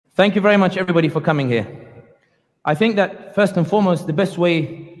Thank you very much, everybody, for coming here. I think that first and foremost, the best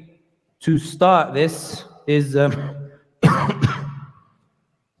way to start this is to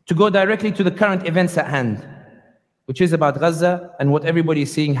go directly to the current events at hand, which is about Gaza and what everybody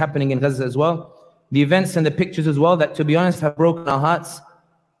is seeing happening in Gaza as well. The events and the pictures as well that, to be honest, have broken our hearts.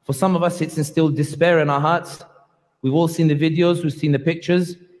 For some of us, it's instilled despair in our hearts. We've all seen the videos, we've seen the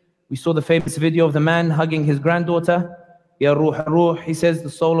pictures. We saw the famous video of the man hugging his granddaughter. Ya ruh ruh, he says, the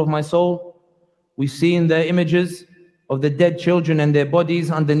soul of my soul. We've seen the images of the dead children and their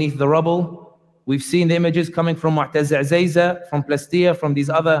bodies underneath the rubble. We've seen the images coming from Mu'taz Zayza, from Palestine, from these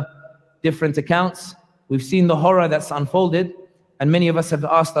other different accounts. We've seen the horror that's unfolded, and many of us have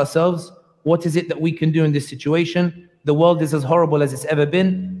asked ourselves, what is it that we can do in this situation? The world is as horrible as it's ever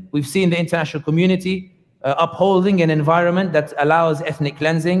been. We've seen the international community upholding an environment that allows ethnic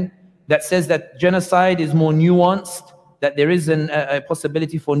cleansing, that says that genocide is more nuanced, that there is a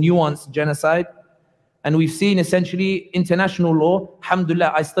possibility for nuanced genocide. And we've seen essentially international law.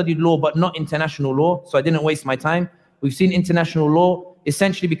 Alhamdulillah, I studied law, but not international law, so I didn't waste my time. We've seen international law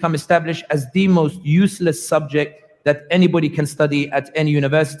essentially become established as the most useless subject that anybody can study at any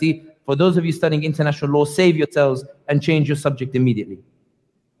university. For those of you studying international law, save yourselves and change your subject immediately.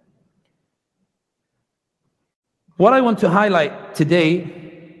 What I want to highlight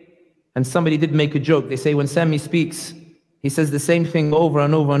today, and somebody did make a joke, they say when Sami speaks, he says the same thing over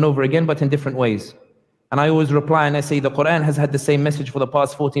and over and over again, but in different ways. And I always reply and I say the Quran has had the same message for the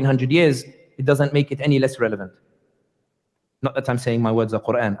past 1400 years. It doesn't make it any less relevant. Not that I'm saying my words are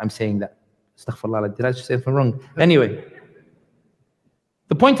Quran, I'm saying that. Astaghfirullah, did I just say something wrong? Anyway,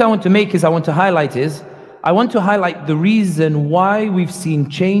 the point I want to make is, I want to highlight the reason why we've seen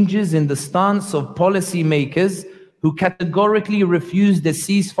changes in the stance of policymakers who categorically refused a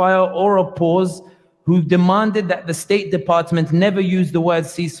ceasefire or a pause, who demanded that the State Department never use the word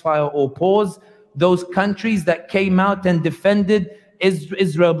ceasefire or pause, those countries that came out and defended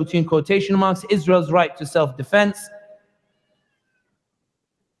Israel, between quotation marks, Israel's right to self-defense.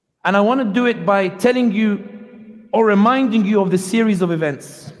 And I want to do it by telling you or reminding you of the series of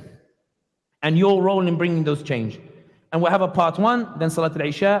events and your role in bringing those change. And we'll have a part 1, then Salat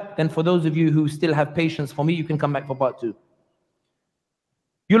al-Isha, then for those of you who still have patience for me, you can come back for part 2.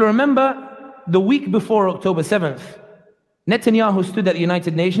 You'll remember the week before October 7th, Netanyahu stood at the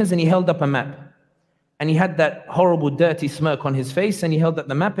United Nations and he held up a map. And he had that horrible, dirty smirk on his face, and he held up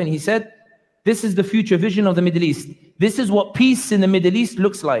the map and he said, this is the future vision of the Middle East. This is what peace in the Middle East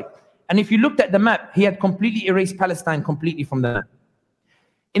looks like. And if you looked at the map, he had completely erased Palestine completely from the map.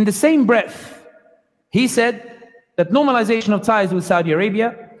 In the same breath, he said that normalization of ties with Saudi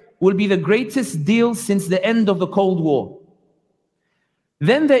Arabia will be the greatest deal since the end of the Cold War.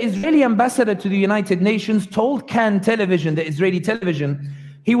 Then the Israeli ambassador to the United Nations told Can television, the Israeli television,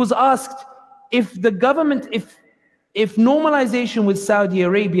 he was asked if the government, if normalization with Saudi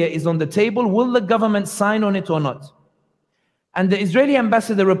Arabia is on the table, will the government sign on it or not? And the Israeli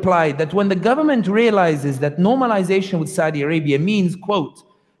ambassador replied that when the government realizes that normalization with Saudi Arabia means, quote,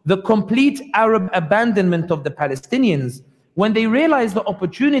 the complete Arab abandonment of the Palestinians, when they realize the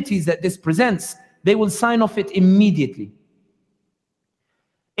opportunities that this presents, they will sign off it immediately.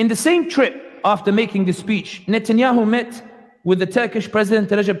 In the same trip, after making the speech, Netanyahu met with the Turkish President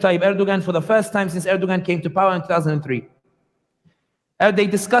Recep Tayyip Erdogan for the first time since Erdogan came to power in 2003. They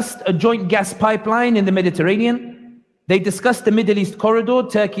discussed a joint gas pipeline in the Mediterranean. They discussed the Middle East corridor.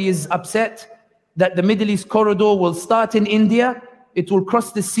 Turkey is upset that the Middle East corridor will start in India. It will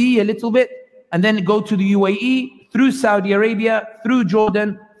cross the sea a little bit and then go to the UAE, through Saudi Arabia, through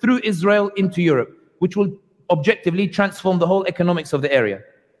Jordan, through Israel into Europe, which will objectively transform the whole economics of the area.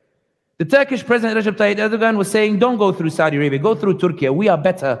 The Turkish President Recep Tayyip Erdogan was saying, don't go through Saudi Arabia, go through Turkey. We are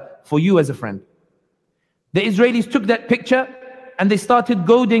better for you as a friend. The Israelis took that picture and they started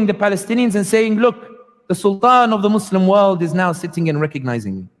goading the Palestinians and saying, look, the Sultan of the Muslim world is now sitting and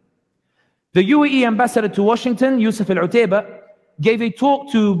recognizing you. The UAE ambassador to Washington, Yusuf Al-Utaiba, gave a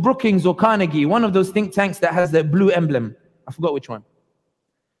talk to Brookings or Carnegie, one of those think tanks that has the blue emblem. I forgot which one.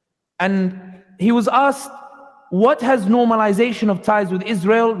 And he was asked, what has normalization of ties with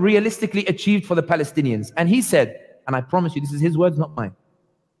Israel realistically achieved for the Palestinians? And he said, and I promise you, this is his words, not mine.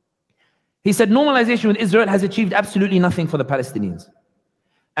 He said, normalization with Israel has achieved absolutely nothing for the Palestinians.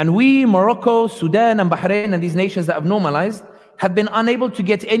 And we, Morocco, Sudan, and Bahrain, and these nations that have normalized, have been unable to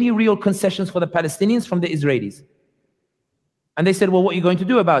get any real concessions for the Palestinians from the Israelis. And they said, well, what are you going to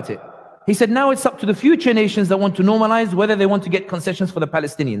do about it? He said, now it's up to the future nations that want to normalize whether they want to get concessions for the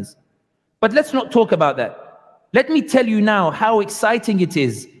Palestinians. But let's not talk about that. Let me tell you now how exciting it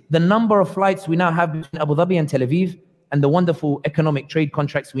is, the number of flights we now have between Abu Dhabi and Tel Aviv, and the wonderful economic trade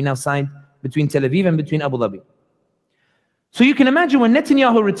contracts we now signed between Tel Aviv and between Abu Dhabi. So you can imagine when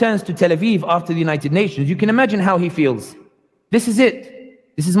Netanyahu returns to Tel Aviv after the United Nations, you can imagine how he feels. This is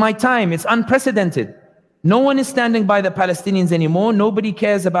it. This is my time. It's unprecedented. No one is standing by the Palestinians anymore. Nobody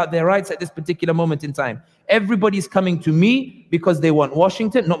cares about their rights at this particular moment in time. Everybody's coming to me because they want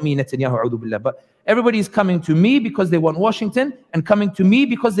Washington. Not me, Netanyahu, a'udhu billah, but everybody's coming to me because they want Washington and coming to me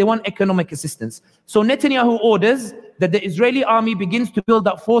because they want economic assistance. So Netanyahu orders that the Israeli army begins to build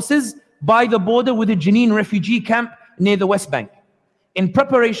up forces by the border with the Jenin refugee camp near the West Bank, in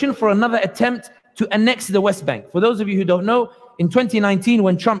preparation for another attempt to annex the West Bank. For those of you who don't know, in 2019,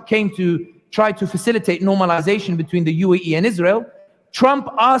 when Trump came to try to facilitate normalization between the UAE and Israel, Trump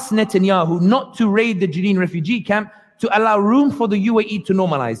asked Netanyahu not to raid the Jenin refugee camp to allow room for the UAE to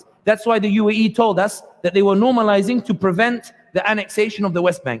normalize. That's why the UAE told us that they were normalizing to prevent the annexation of the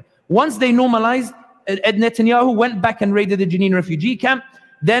West Bank. Once they normalized, Netanyahu went back and raided the Jenin refugee camp.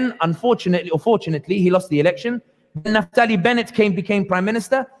 Then, unfortunately or fortunately, he lost the election. Then Naftali Bennett became prime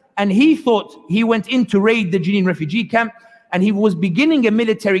minister, and he thought he went in to raid the Jenin refugee camp, and he was beginning a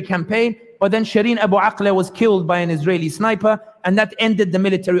military campaign, but then Shireen Abu Akleh was killed by an Israeli sniper, and that ended the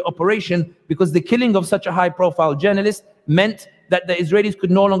military operation, because the killing of such a high-profile journalist meant that the Israelis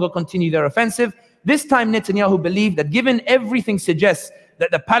could no longer continue their offensive. This time Netanyahu believed that given everything suggests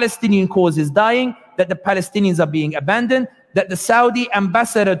that the Palestinian cause is dying, that the Palestinians are being abandoned, that the Saudi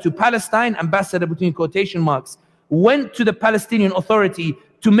ambassador to Palestine, ambassador between quotation marks, went to the Palestinian Authority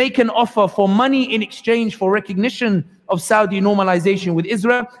to make an offer for money in exchange for recognition of Saudi normalization with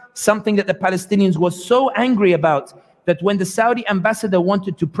Israel, something that the Palestinians were so angry about that when the Saudi ambassador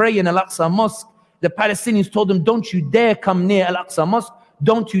wanted to pray in Al-Aqsa Mosque, the Palestinians told him, don't you dare come near Al-Aqsa Mosque,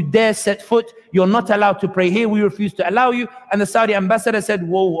 don't you dare set foot, you're not allowed to pray here, we refuse to allow you. And the Saudi ambassador said,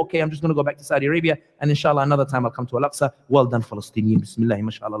 whoa, okay, I'm just going to go back to Saudi Arabia, and inshallah another time I'll come to Al-Aqsa. Well done, Palestinians. Bismillah,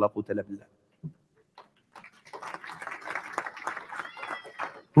 mashallah, la quwwata illa billah.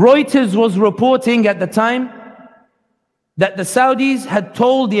 Reuters was reporting at the time that the Saudis had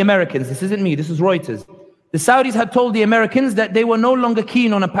told the Americans, this isn't me, this is Reuters, the Saudis had told the Americans that they were no longer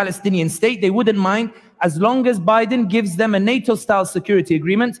keen on a Palestinian state. They wouldn't mind as long as Biden gives them a NATO-style security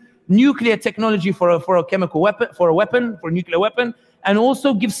agreement, nuclear technology for a chemical weapon, for a nuclear weapon, and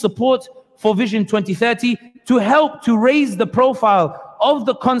also gives support for Vision 2030 to help to raise the profile of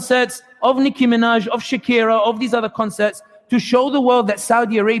the concerts of Nicki Minaj, of Shakira, of these other concerts, to show the world that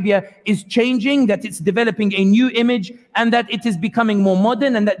Saudi Arabia is changing, that it's developing a new image, and that it is becoming more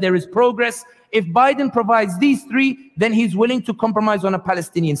modern, and that there is progress. If Biden provides these three, then he's willing to compromise on a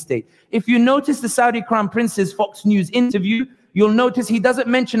Palestinian state. If you notice the Saudi Crown Prince's Fox News interview, you'll notice he doesn't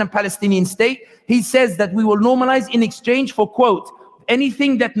mention a Palestinian state. He says that we will normalize in exchange for, quote,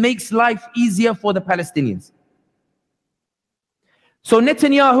 anything that makes life easier for the Palestinians. So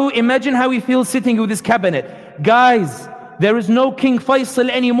Netanyahu, imagine how he feels sitting with his cabinet. Guys, there is no King Faisal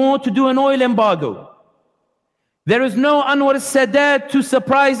anymore to do an oil embargo. There is no Anwar Sadat to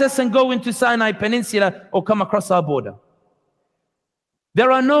surprise us and go into Sinai Peninsula or come across our border.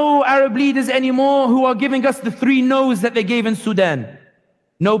 There are no Arab leaders anymore who are giving us the 3 no's that they gave in Sudan.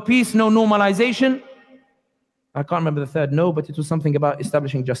 No peace, no normalization. I can't remember the 3rd no, but it was something about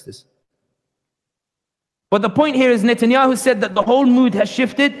establishing justice. But the point here is Netanyahu said that the whole mood has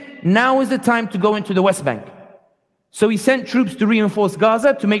shifted. Now is the time to go into the West Bank. So he sent troops to reinforce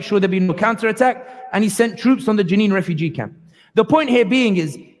Gaza to make sure there be no counterattack, and he sent troops on the Jenin refugee camp. The point here being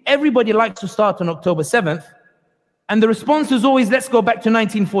is, everybody likes to start on October 7th, and the response is always, let's go back to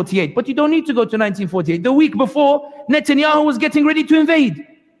 1948. But you don't need to go to 1948. The week before, Netanyahu was getting ready to invade.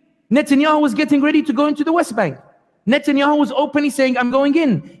 Netanyahu was getting ready to go into the West Bank. Netanyahu was openly saying, I'm going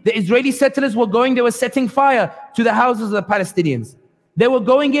in. The Israeli settlers were going, they were setting fire to the houses of the Palestinians. They were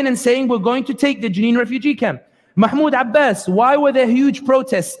going in and saying, we're going to take the Jenin refugee camp. Mahmoud Abbas, why were there huge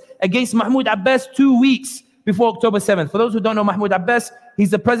protests against Mahmoud Abbas 2 weeks before October 7th? For those who don't know Mahmoud Abbas,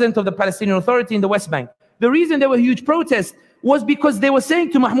 he's the president of the Palestinian Authority in the West Bank. The reason there were huge protests was because they were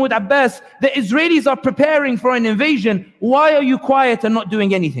saying to Mahmoud Abbas, the Israelis are preparing for an invasion. Why are you quiet and not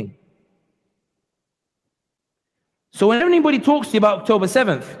doing anything? So when anybody talks to you about October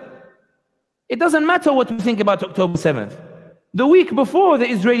 7th, it doesn't matter what we think about October 7th. The week before, the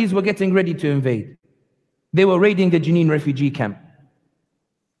Israelis were getting ready to invade. They were raiding the Jenin refugee camp.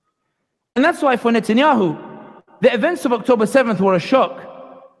 And that's why for Netanyahu, the events of October 7th were a shock.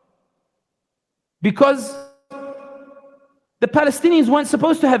 Because the Palestinians weren't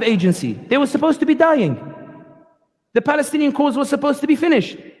supposed to have agency. They were supposed to be dying. The Palestinian cause was supposed to be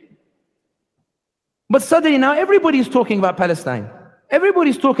finished. But suddenly now everybody's talking about Palestine.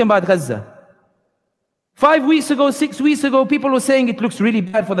 Everybody's talking about Gaza. 5 weeks ago, 6 weeks ago, people were saying it looks really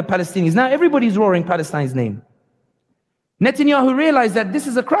bad for the Palestinians. Now everybody's roaring Palestine's name. Netanyahu realized that this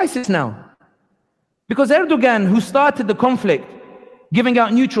is a crisis now. Because Erdogan, who started the conflict, giving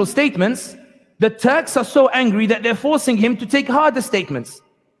out neutral statements, the Turks are so angry that they're forcing him to take harder statements.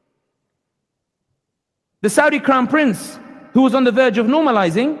 The Saudi Crown Prince, who was on the verge of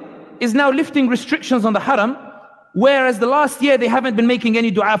normalizing, is now lifting restrictions on the Haram, whereas the last year they haven't been making any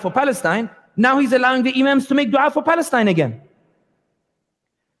dua for Palestine. Now he's allowing the imams to make dua for Palestine again.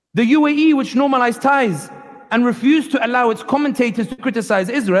 The UAE, which normalized ties and refused to allow its commentators to criticize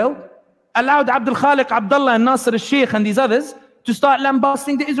Israel, allowed Abdul Khaliq Abdullah and Nasser al-Sheikh and these others to start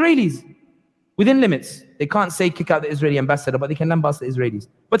lambasting the Israelis within limits. They can't say kick out the Israeli ambassador, but they can lambast the Israelis.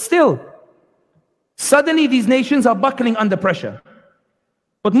 But still, suddenly these nations are buckling under pressure.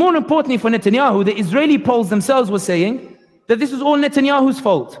 But more importantly for Netanyahu, the Israeli polls themselves were saying that this is all Netanyahu's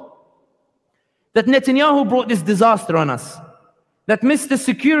fault. That Netanyahu brought this disaster on us. That Mr.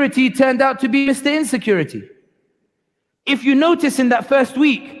 Security turned out to be Mr. Insecurity. If you notice in that first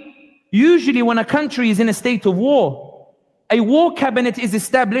week, usually when a country is in a state of war, a war cabinet is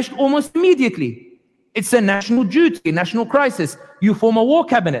established almost immediately. It's a national duty, a national crisis. You form a war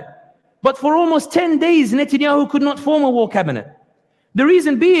cabinet. But for almost 10 days, Netanyahu could not form a war cabinet. The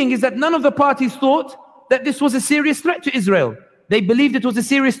reason being is that none of the parties thought that this was a serious threat to Israel. They believed it was a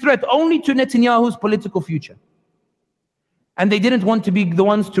serious threat only to Netanyahu's political future. And they didn't want to be the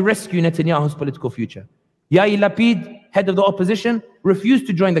ones to rescue Netanyahu's political future. Yair Lapid, head of the opposition, refused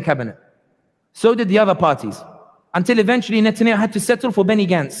to join the cabinet. So did the other parties. Until eventually Netanyahu had to settle for Benny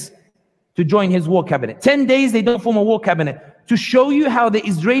Gantz to join his war cabinet. 10 days they don't form a war cabinet. To show you how the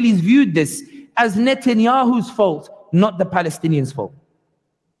Israelis viewed this as Netanyahu's fault, not the Palestinians' fault.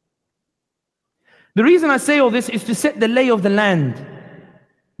 The reason I say all this is to set the lay of the land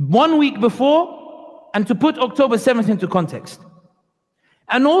 1 week before and to put October 7th into context.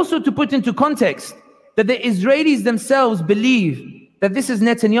 And also to put into context that the Israelis themselves believe that this is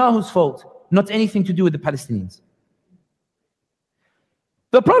Netanyahu's fault, not anything to do with the Palestinians.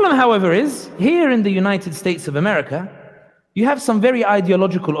 The problem, however, is here in the United States of America, you have some very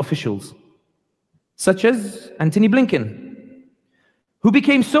ideological officials, such as Antony Blinken, who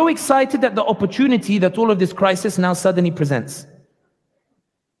became so excited at the opportunity that all of this crisis now suddenly presents.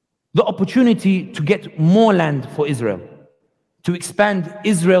 The opportunity to get more land for Israel, to expand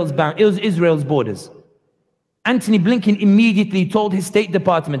Israel's borders. Antony Blinken immediately told his State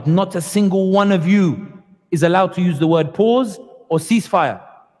Department, not a single one of you is allowed to use the word pause or ceasefire.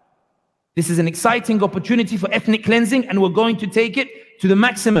 This is an exciting opportunity for ethnic cleansing and we're going to take it to the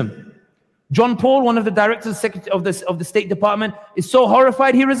maximum. John Paul, one of the directors of the State Department, is so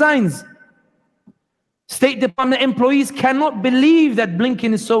horrified he resigns. State Department employees cannot believe that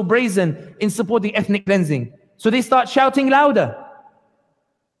Blinken is so brazen in supporting ethnic cleansing. So they start shouting louder.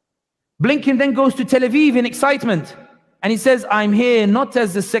 Blinken then goes to Tel Aviv in excitement. And he says, I'm here not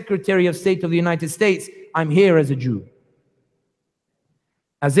as the Secretary of State of the United States, I'm here as a Jew.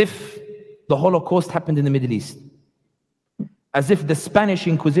 As if the Holocaust happened in the Middle East. As if the Spanish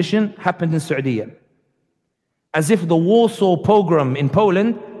Inquisition happened in Saudi. As if the Warsaw pogrom in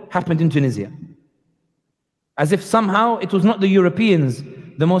Poland happened in Tunisia. As if somehow it was not the Europeans,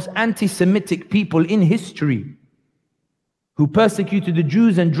 the most anti-Semitic people in history, who persecuted the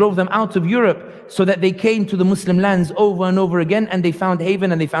Jews and drove them out of Europe so that they came to the Muslim lands over and over again and they found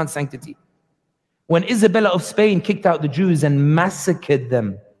haven and they found sanctity. When Isabella of Spain kicked out the Jews and massacred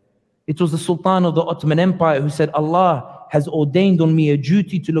them, it was the Sultan of the Ottoman Empire who said, Allah has ordained on me a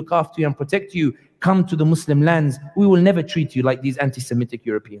duty to look after you and protect you. Come to the Muslim lands. We will never treat you like these anti-Semitic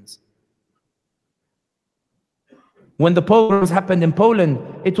Europeans. When the pogroms happened in Poland,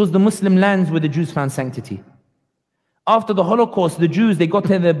 it was the Muslim lands where the Jews found sanctity. After the Holocaust, the Jews, they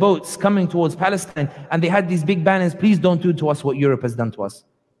got in their boats coming towards Palestine and they had these big banners, please don't do to us what Europe has done to us.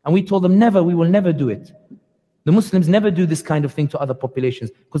 And we told them, never, we will never do it. The Muslims never do this kind of thing to other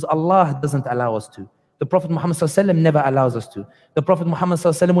populations because Allah doesn't allow us to. The Prophet Muhammad ﷺ never allows us to. The Prophet Muhammad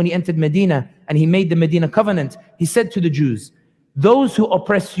ﷺ, when he entered Medina and he made the Medina covenant, he said to the Jews, those who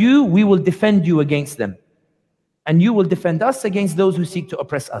oppress you, we will defend you against them. And you will defend us against those who seek to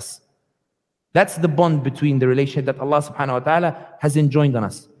oppress us. That's the bond between the relationship that Allah subhanahu wa ta'ala has enjoined on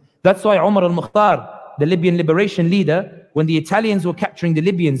us. That's why Umar al-Mukhtar, the Libyan liberation leader, when the Italians were capturing the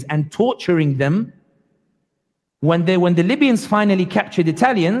Libyans and torturing them, when the Libyans finally captured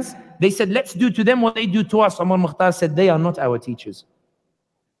Italians, they said, let's do to them what they do to us. Umar al-Mukhtar said, they are not our teachers.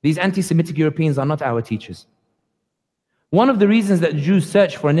 These anti-Semitic Europeans are not our teachers. One of the reasons that the Jews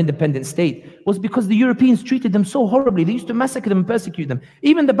searched for an independent state was because the Europeans treated them so horribly. They used to massacre them and persecute them.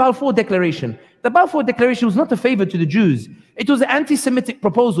 Even the Balfour Declaration. The Balfour Declaration was not a favor to the Jews. It was an anti-Semitic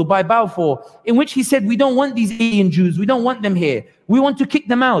proposal by Balfour in which he said, we don't want these alien Jews. We don't want them here. We want to kick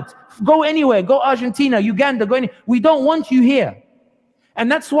them out. Go anywhere. Go Argentina, Uganda, go anywhere. We don't want you here. And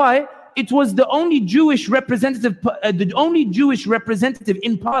that's why it was the only Jewish representative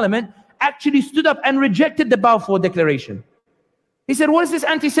in Parliament actually stood up and rejected the Balfour Declaration. He said, what is this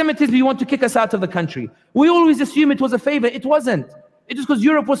anti-Semitism? You want to kick us out of the country? We always assume it was a favor. It wasn't. It was because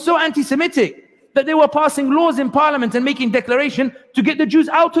Europe was so anti-Semitic that they were passing laws in Parliament and making declaration to get the Jews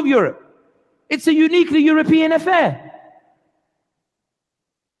out of Europe. It's a uniquely European affair.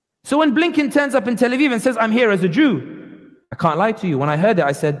 So when Blinken turns up in Tel Aviv and says, I'm here as a Jew, I can't lie to you. When I heard it,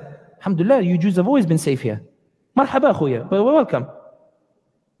 I said, Alhamdulillah, you Jews have always been safe here. Marhaba khuya, we're welcome.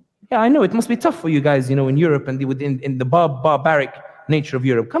 Yeah, I know it must be tough for you guys, in Europe and in the barbaric nature of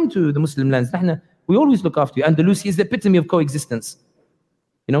Europe. Come to the Muslim lands. We always look after you. Andalusia is the epitome of coexistence.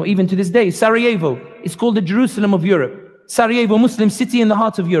 Even to this day, Sarajevo is called the Jerusalem of Europe. Sarajevo, Muslim city in the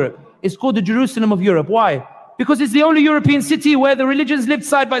heart of Europe, is called the Jerusalem of Europe. Why? Because it's the only European city where the religions lived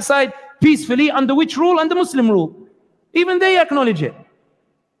side by side peacefully. Under which rule? Under Muslim rule. Even they acknowledge it.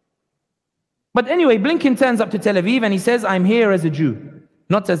 But anyway, Blinken turns up to Tel Aviv and he says, I'm here as a Jew,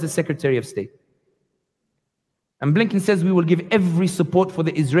 not as the Secretary of State. And Blinken says we will give every support for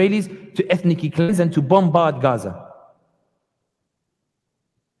the Israelis to ethnically cleanse and to bombard Gaza.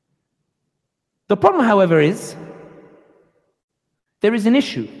 The problem, however, is there is an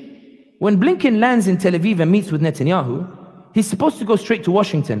issue. When Blinken lands in Tel Aviv and meets with Netanyahu, he's supposed to go straight to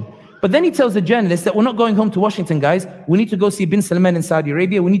Washington. But then he tells the journalists that we're not going home to Washington, guys. We need to go see bin Salman in Saudi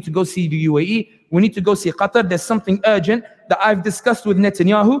Arabia. We need to go see the UAE. We need to go see Qatar. There's something urgent that I've discussed with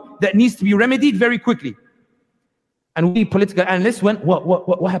Netanyahu that needs to be remedied very quickly. And we political analysts went,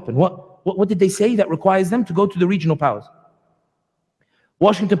 what happened? What did they say that requires them to go to the regional powers?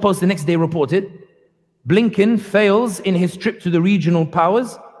 Washington Post the next day reported, Blinken fails in his trip to the regional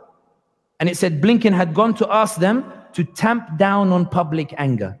powers. And it said Blinken had gone to ask them to tamp down on public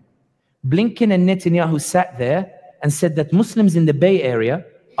anger. Blinken and Netanyahu sat there and said that Muslims in the Bay Area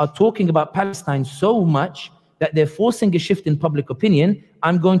are talking about Palestine so much that they're forcing a shift in public opinion.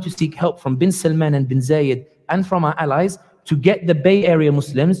 I'm going to seek help from bin Salman and bin Zayed and from our allies to get the Bay Area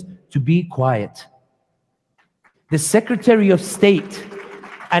Muslims to be quiet. The Secretary of State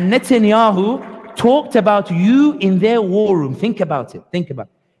and Netanyahu talked about you in their war room. Think about it. Think about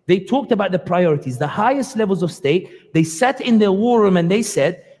it. They talked about the priorities, the highest levels of state. They sat in their war room and they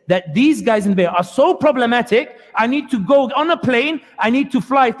said that these guys in Bay are so problematic, I need to go on a plane, I need to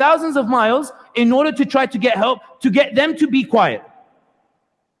fly thousands of miles in order to try to get help, to get them to be quiet.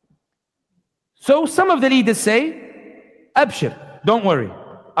 So some of the leaders say, Abshir, don't worry,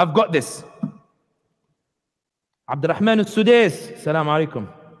 I've got this. Abdurrahman al-Sudais, salam alaikum.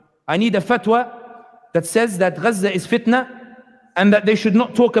 I need a fatwa that says that Gaza is fitna and that they should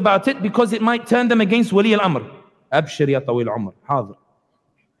not talk about it because it might turn them against Wali al-Amr. Abshir ya Tawil Umar, Hadir.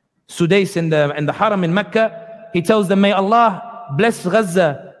 Sudais in the Haram in Mecca, he tells them, may Allah bless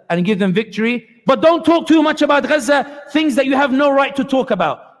Gaza and give them victory, but don't talk too much about Gaza, things that you have no right to talk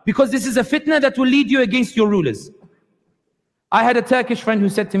about, because this is a fitna that will lead you against your rulers. I had a Turkish friend who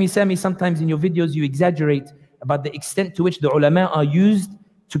said to me, Sami, sometimes in your videos you exaggerate about the extent to which the ulama are used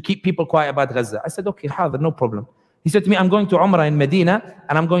to keep people quiet about Gaza. I said, okay, Hadir, no problem. He said to me, I'm going to Umrah in Medina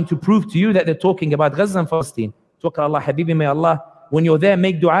and I'm going to prove to you that they're talking about Gaza and Palestine. Tawakkal Allah, Habibi, may Allah, when you're there,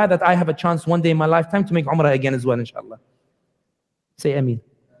 make dua that I have a chance one day in my lifetime to make Umrah again as well, inshallah. Say Ameen.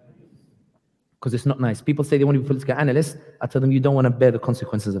 Because it's not nice. People say they want to be political analysts. I tell them you don't want to bear the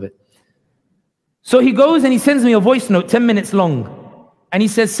consequences of it. So he goes and he sends me a voice note, 10 minutes long. And he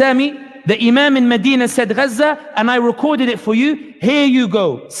says, Sami, the Imam in Medina said Gaza, and I recorded it for you. Here you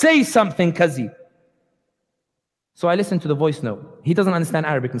go. Say something, Kazi. So I listened to the voice note. He doesn't understand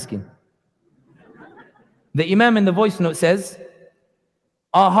Arabic, miskin. The Imam in the voice note says,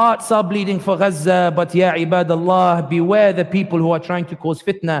 our hearts are bleeding for Gaza, but ya ibadallah, beware the people who are trying to cause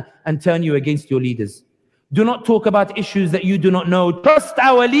fitna and turn you against your leaders. Do not talk about issues that you do not know. Trust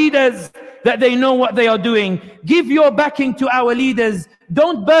our leaders that they know what they are doing. Give your backing to our leaders.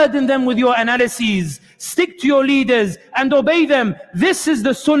 Don't burden them with your analyses. Stick to your leaders and obey them. This is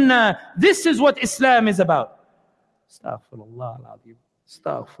the sunnah. This is what Islam is about. Astaghfirullah al-Azim.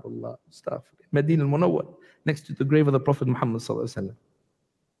 Astaghfirullah. Astaghfirullah. Medina al-Munawwar, next to the grave of the Prophet Muhammad sallallahu alaihi wasallam.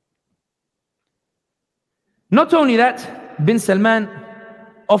 Not only that, bin Salman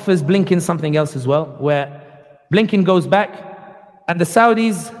offers Blinken something else as well, where Blinken goes back and the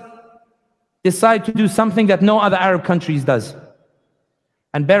Saudis decide to do something that no other Arab countries does.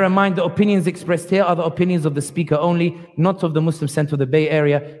 And bear in mind, the opinions expressed here are the opinions of the speaker only, not of the Muslim Center of the Bay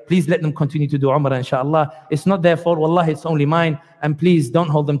Area. Please let them continue to do Umrah, inshallah. It's not their fault, wallahi, it's only mine. And please don't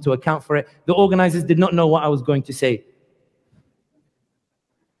hold them to account for it. The organizers did not know what I was going to say.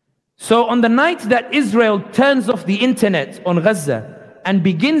 So on the night that Israel turns off the internet on Gaza and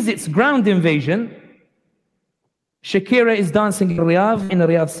begins its ground invasion, Shakira is dancing in Riyadh in a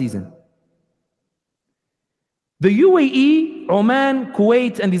Riyadh season. The UAE, Oman,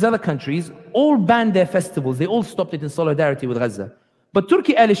 Kuwait, and these other countries all banned their festivals. They all stopped it in solidarity with Gaza. But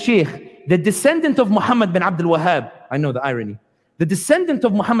Turkey al-Sheikh, the descendant of Muhammad bin Abdul Wahhab, I know the irony, the descendant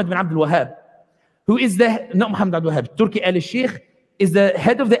of Muhammad bin Abdul Wahhab, who is not Muhammad Abdul Wahhab, Turkey al-Sheikh is the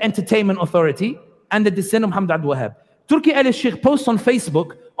head of the entertainment authority and the descendant of Muhammad Abdul Wahhab. Turkey al-Sheikh posts on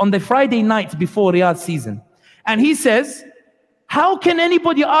Facebook on the Friday night before Riyadh season. And he says, how can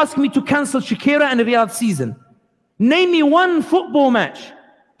anybody ask me to cancel Shakira and Riyadh season? Name me one football match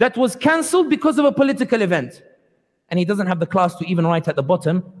that was cancelled because of a political event. And he doesn't have the class to even write at the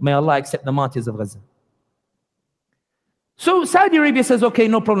bottom, may Allah accept the martyrs of Gaza. So Saudi Arabia says, okay,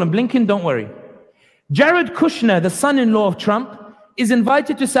 no problem, Blinken, don't worry. Jared Kushner, the son-in-law of Trump, is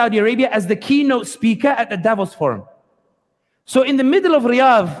invited to Saudi Arabia as the keynote speaker at the Davos Forum. So in the middle of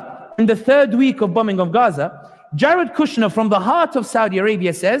Riyadh, in the third week of bombing of Gaza, Jared Kushner from the heart of Saudi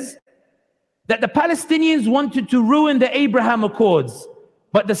Arabia says that the Palestinians wanted to ruin the Abraham Accords,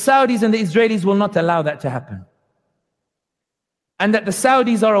 but the Saudis and the Israelis will not allow that to happen. And that the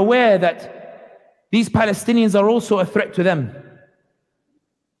Saudis are aware that these Palestinians are also a threat to them.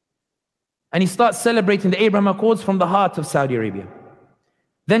 And he starts celebrating the Abraham Accords from the heart of Saudi Arabia.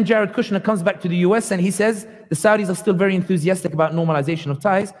 Then Jared Kushner comes back to the US and he says, the Saudis are still very enthusiastic about normalization of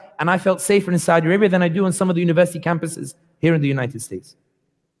ties, and I felt safer in Saudi Arabia than I do on some of the university campuses here in the United States.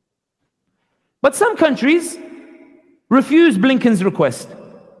 But some countries refuse Blinken's request.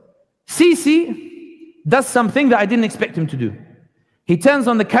 Sisi does something that I didn't expect him to do. He turns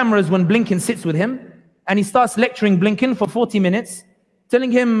on the cameras when Blinken sits with him, and he starts lecturing Blinken for 40 minutes,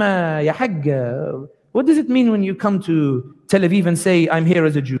 telling him, Ya Hagg, what does it mean when you come to Tel Aviv and say, I'm here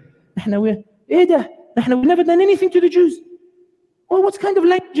as a Jew? We've never done anything to the Jews. Well, what kind of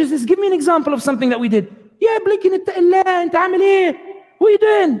language is this? Give me an example of something that we did. Yeah, Blinken, what are you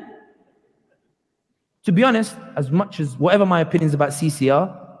doing? To be honest, as much as whatever my opinions about Sisi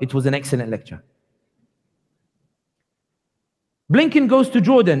are, it was an excellent lecture. Blinken goes to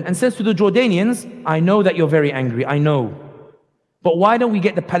Jordan and says to the Jordanians, I know that you're very angry, I know. But why don't we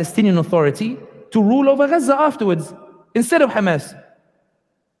get the Palestinian Authority to rule over Gaza afterwards, instead of Hamas?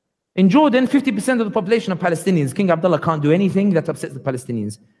 In Jordan, 50% of the population are Palestinians. King Abdullah can't do anything that upsets the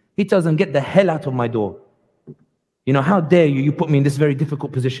Palestinians. He tells them, get the hell out of my door. You know, how dare you put me in this very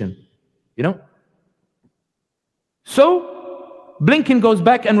difficult position, you know? So Blinken goes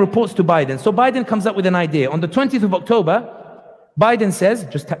back and reports to Biden. So Biden comes up with an idea. On the 20th of October, Biden says,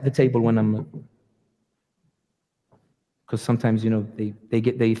 just tap the table when I'm, because sometimes, you know,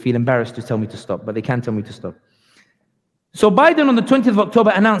 they feel embarrassed to tell me to stop, but they can't tell me to stop. So Biden on the 20th of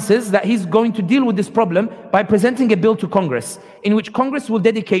October announces that he's going to deal with this problem by presenting a bill to Congress, in which Congress will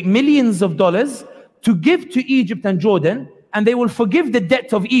dedicate millions of dollars to give to Egypt and Jordan, and they will forgive the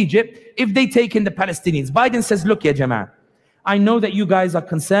debt of Egypt if they take in the Palestinians. Biden says, look here, Jama'ah, I know that you guys are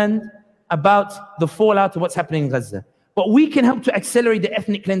concerned about the fallout of what's happening in Gaza, but we can help to accelerate the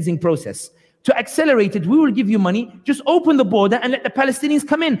ethnic cleansing process. To accelerate it, we will give you money. Just open the border and let the Palestinians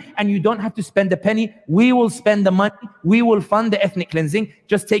come in. And you don't have to spend a penny. We will spend the money. We will fund the ethnic cleansing.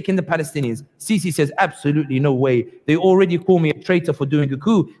 Just take in the Palestinians. Sisi says, absolutely no way. They already call me a traitor for doing a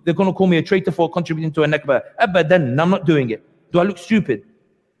coup. They're going to call me a traitor for contributing to a Nakba. Abadan, I'm not doing it. Do I look stupid?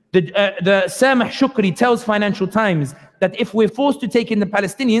 The Sami Shukri tells Financial Times that if we're forced to take in the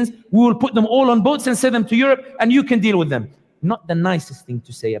Palestinians, we will put them all on boats and send them to Europe, and you can deal with them. Not the nicest thing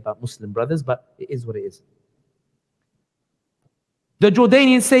to say about Muslim brothers, but it is what it is. The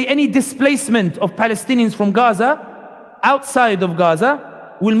Jordanians say any displacement of Palestinians from Gaza, outside of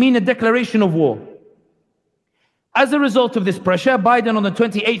Gaza, will mean a declaration of war. As a result of this pressure, Biden on the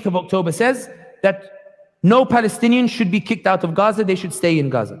 28th of October says that no Palestinians should be kicked out of Gaza, they should stay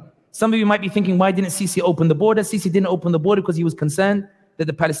in Gaza. Some of you might be thinking, why didn't Sisi open the border? Sisi didn't open the border because he was concerned that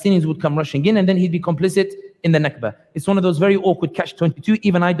the Palestinians would come rushing in and then he'd be complicit in the Nakba. It's one of those very awkward catch-22.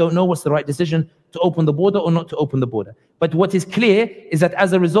 Even I don't know what's the right decision, to open the border or not to open the border. But what is clear is that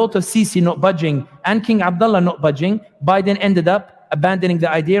as a result of Sisi not budging and King Abdullah not budging, Biden ended up abandoning the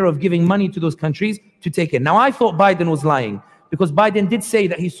idea of giving money to those countries to take in. Now, I thought Biden was lying, because Biden did say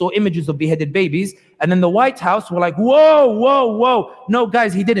that he saw images of beheaded babies, and then the White House were like, whoa, whoa, whoa. No,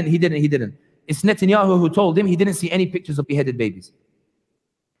 guys, he didn't. It's Netanyahu who told him he didn't see any pictures of beheaded babies.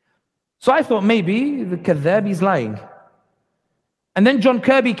 So I thought maybe the kadhab is lying. And then John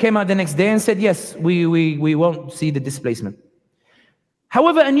Kirby came out the next day and said, yes, we won't see the displacement.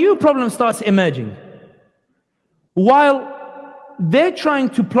 However, a new problem starts emerging. While they're trying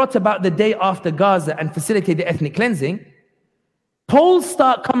to plot about the day after Gaza and facilitate the ethnic cleansing, polls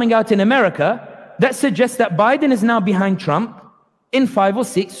start coming out in America that suggest that Biden is now behind Trump in 5 or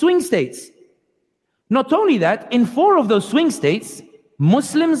 6 swing states. Not only that, in 4 of those swing states,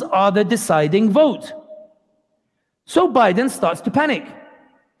 Muslims are the deciding vote. So Biden starts to panic.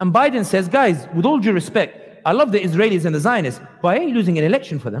 And Biden says, guys, with all due respect, I love the Israelis and the Zionists, but I ain't losing an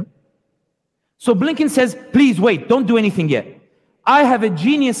election for them. So Blinken says, please wait, don't do anything yet. I have a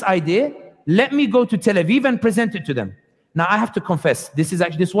genius idea. Let me go to Tel Aviv and present it to them. Now I have to confess,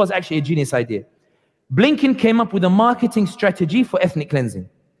 this was actually a genius idea. Blinken came up with a marketing strategy for ethnic cleansing.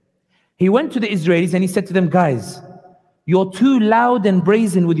 He went to the Israelis and he said to them, guys, you're too loud and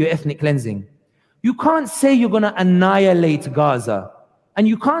brazen with your ethnic cleansing. You can't say you're going to annihilate Gaza. And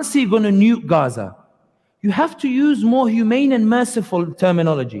you can't say you're going to nuke Gaza. You have to use more humane and merciful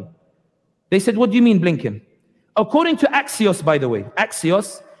terminology. They said, what do you mean, Blinken? According to Axios, by the way,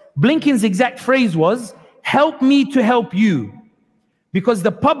 Axios, Blinken's exact phrase was, help me to help you. Because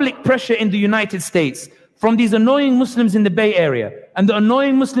the public pressure in the United States from these annoying Muslims in the Bay Area, and the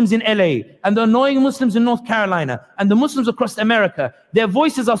annoying Muslims in LA, and the annoying Muslims in North Carolina, and the Muslims across America, their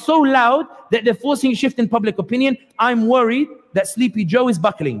voices are so loud that they're forcing a shift in public opinion. I'm worried that Sleepy Joe is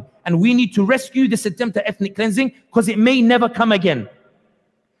buckling, and we need to rescue this attempt at ethnic cleansing because it may never come again.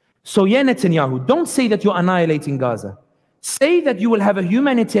 So yeah, Netanyahu, don't say that you're annihilating Gaza. Say that you will have a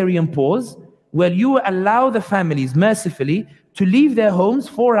humanitarian pause where you will allow the families mercifully to leave their homes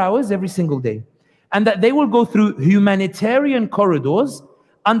 4 hours every single day. And that they will go through humanitarian corridors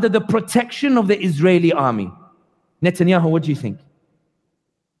under the protection of the Israeli army. Netanyahu, what do you think?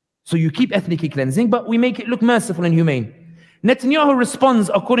 So you keep ethnically cleansing, but we make it look merciful and humane. Netanyahu responds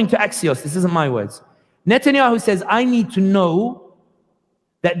according to Axios. This isn't my words. Netanyahu says, I need to know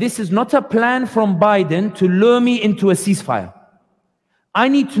that this is not a plan from Biden to lure me into a ceasefire. I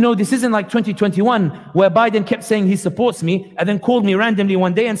need to know this isn't like 2021 where Biden kept saying he supports me and then called me randomly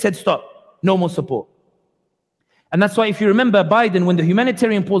one day and said, stop, no more support. And that's why if you remember Biden, when the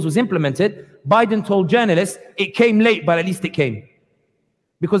humanitarian pause was implemented, Biden told journalists, it came late, but at least it came.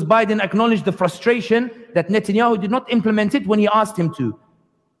 Because Biden acknowledged the frustration that Netanyahu did not implement it when he asked him to.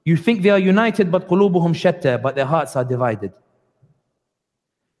 You think they are united, but qulubuhum shatta, but their hearts are divided.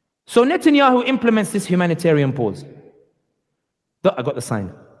 So Netanyahu implements this humanitarian pause. I got the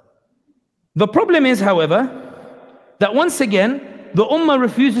sign. The problem is, however, that once again, the Ummah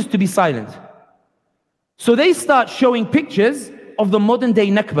refuses to be silent. So they start showing pictures of the modern day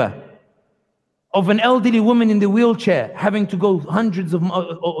Nakba, of an elderly woman in the wheelchair having to go hundreds of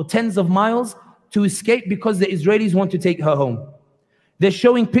or tens of miles to escape because the Israelis want to take her home. They're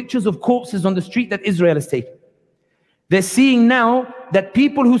showing pictures of corpses on the street that Israel has taken. They're seeing now that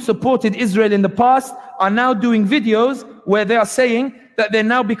people who supported Israel in the past are now doing videos where they are saying that they're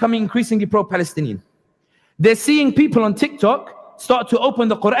now becoming increasingly pro-Palestinian. They're seeing people on TikTok start to open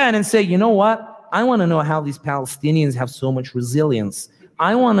the Quran and say, you know what? I want to know how these Palestinians have so much resilience.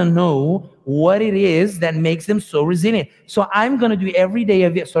 I want to know what it is that makes them so resilient. So I'm going to do every day a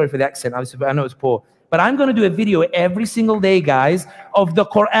video. Sorry for the accent. I know it's poor. But I'm going to do a video every single day, guys, of the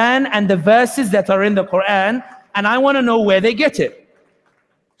Quran and the verses that are in the Quran. And I want to know where they get it.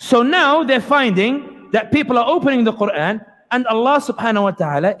 So now they're finding that people are opening the Quran and Allah subhanahu wa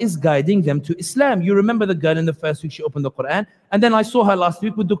ta'ala is guiding them to Islam. You remember the girl in the first week, she opened the Quran. And then I saw her last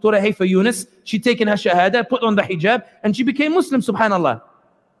week with Dr. Haifa Yunus. She'd taken her shahada, put on the hijab, and she became Muslim, subhanallah.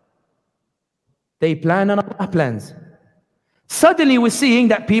 They plan and Allah plans. Suddenly we're seeing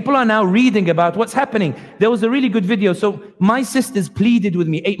that people are now reading about what's happening. There was a really good video. So my sisters pleaded with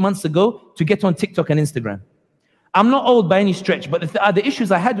me 8 months ago to get on TikTok and Instagram. I'm not old by any stretch, but the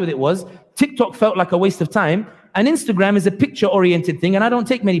issues I had with it was TikTok felt like a waste of time, and Instagram is a picture-oriented thing, and I don't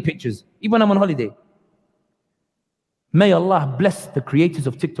take many pictures, even when I'm on holiday. May Allah bless the creators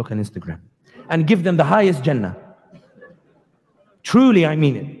of TikTok and Instagram and give them the highest Jannah. Truly, I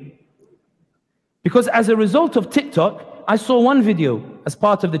mean it. Because as a result of TikTok, I saw one video as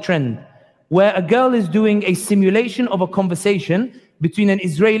part of the trend where a girl is doing a simulation of a conversation between an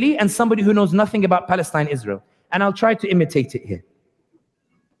Israeli and somebody who knows nothing about Palestine, Israel. And I'll try to imitate it here.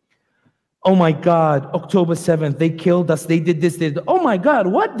 Oh my God, October 7th, they killed us, they did this, they did. Oh my God,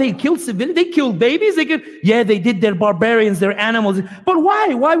 what? They killed civilians, they killed babies? Yeah, they did, they're barbarians, they're animals. But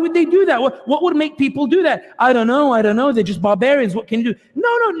why? Why would they do that? What would make people do that? I don't know, they're just barbarians, what can you do? No,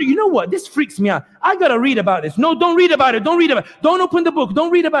 you know what? This freaks me out. I gotta read about this. No, don't read about it, don't read about it. Don't open the book, don't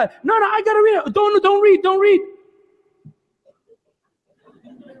read about it. No, I gotta read it. Don't read.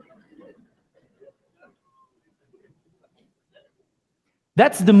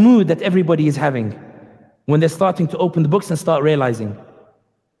 That's the mood that everybody is having when they're starting to open the books and start realizing.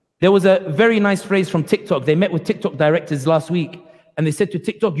 There was a very nice phrase from TikTok. They met with TikTok directors last week and they said to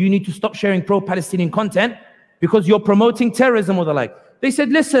TikTok, you need to stop sharing pro-Palestinian content because you're promoting terrorism or the like. They said,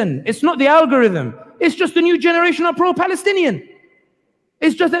 listen, it's not the algorithm. It's just a new generation of pro-Palestinian.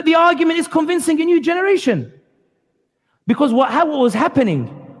 It's just that the argument is convincing a new generation. Because what was happening,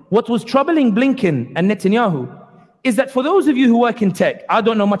 what was troubling Blinken and Netanyahu, is that for those of you who work in tech, I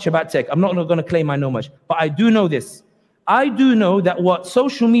don't know much about tech. I'm not going to claim I know much, but I do know this. I do know that what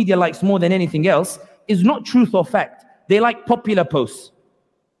social media likes more than anything else is not truth or fact. They like popular posts.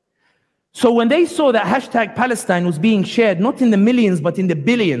 So when they saw that hashtag Palestine was being shared, not in the millions, but in the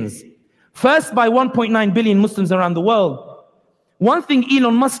billions, first by 1.9 billion Muslims around the world, one thing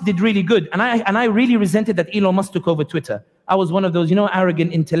Elon Musk did really good, and I really resented that Elon Musk took over Twitter. I was one of those,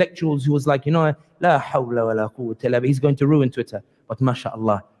 arrogant intellectuals who was like, la hawla wa la quwwata illa billah. He's going to ruin Twitter. But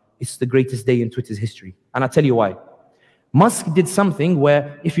mashallah, it's the greatest day in Twitter's history. And I'll tell you why. Musk did something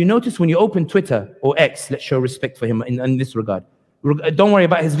where, if you notice when you open Twitter, or X, let's show respect for him in this regard. Don't worry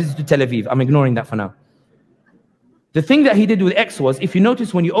about his visit to Tel Aviv. I'm ignoring that for now. The thing that he did with X was, if you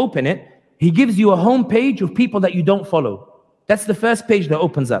notice when you open it, he gives you a home page of people that you don't follow. That's the first page that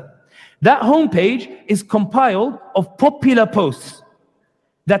opens up. That homepage is compiled of popular posts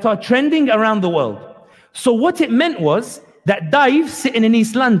that are trending around the world. So what it meant was that Dave, sitting in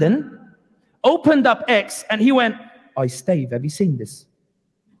East London, opened up X and he went, "Oh, Steve, have you seen this?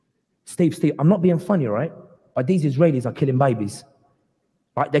 Steve, I'm not being funny, right? But these Israelis are killing babies.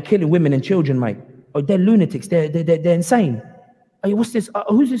 Right? They're killing women and children, mate. Oh, they're lunatics. They're insane. Hey, what's this?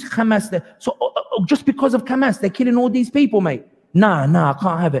 Who's this Hamas there? So just because of Hamas, they're killing all these people, mate. Nah, I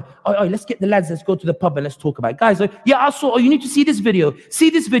can't have it. Oh, let's get the lads, let's go to the pub and let's talk about it. Guys, yeah, I saw, you need to see this video. See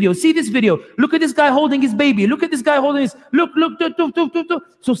this video. Look at this guy holding his baby. Look at this guy holding his, look.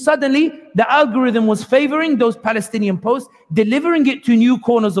 So suddenly, the algorithm was favoring those Palestinian posts, delivering it to new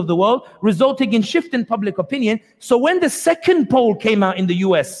corners of the world, resulting in shift in public opinion. So when the second poll came out in the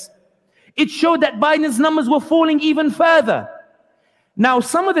US, it showed that Biden's numbers were falling even further. Now,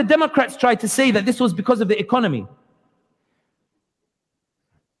 some of the Democrats tried to say that this was because of the economy.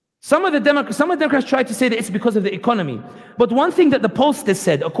 Some of the Democrats tried to say that it's because of the economy. But one thing that the pollsters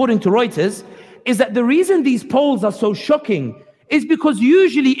said, according to Reuters, is that the reason these polls are so shocking is because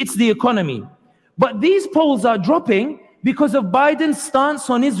usually it's the economy. But these polls are dropping because of Biden's stance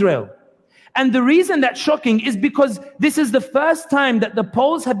on Israel. And the reason that's shocking is because this is the first time that the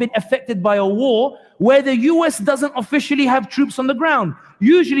polls have been affected by a war where the US doesn't officially have troops on the ground.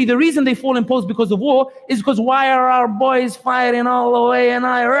 Usually the reason they fall in polls because of war is because why are our boys fighting all the way in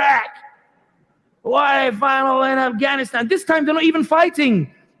Iraq? Why are they fighting all the way in Afghanistan? This time they're not even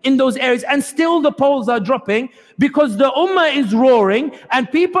fighting in those areas, and still the polls are dropping because the Ummah is roaring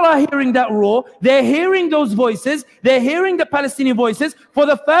and people are hearing that roar. They're hearing those voices. They're hearing the Palestinian voices for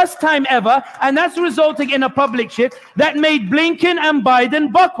the first time ever, and that's resulting in a public shift that made Blinken and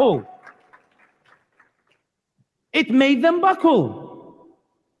Biden buckle. It made them buckle.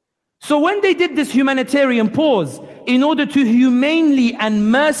 So when they did this humanitarian pause in order to humanely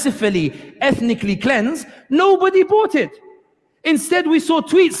and mercifully ethnically cleanse, nobody bought it. Instead, we saw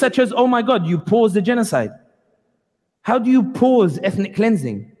tweets such as, "Oh my God, you paused the genocide." How do you pause ethnic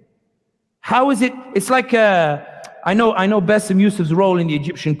cleansing? How is it? It's like, I know Bassem Youssef's role in the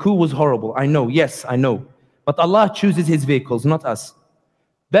Egyptian coup was horrible. I know, yes, I know. But Allah chooses his vehicles, not us.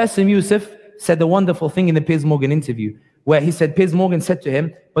 Bassem Youssef said a wonderful thing in the Piers Morgan interview, where he said, Piers Morgan said to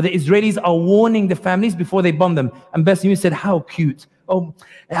him, but the Israelis are warning the families before they bomb them. And Bassem Youssef said, "How cute. Oh,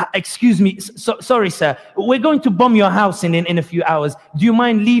 excuse me, sorry, sir. We're going to bomb your house in a few hours. Do you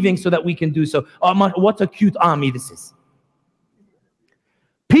mind leaving so that we can do so?" Oh, what a cute army this is.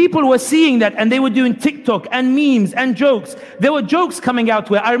 People were seeing that and they were doing TikTok and memes and jokes. There were jokes coming out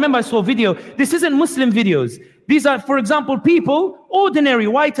where I remember I saw a video. This isn't Muslim videos. These are, for example, people, ordinary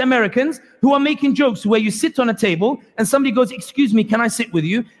white Americans, who are making jokes where you sit on a table and somebody goes, "Excuse me, can I sit with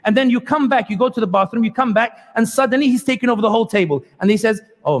you?" And then you come back, you go to the bathroom, you come back, and suddenly he's taken over the whole table. And he says,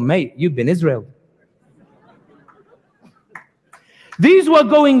 "Oh, mate, you've been Israel." These were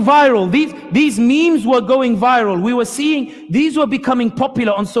going viral. These memes were going viral. We were seeing these were becoming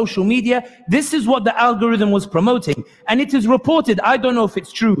popular on social media. This is what the algorithm was promoting. And it is reported, I don't know if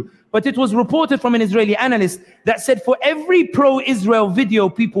it's true, but it was reported from an Israeli analyst that said for every pro-Israel video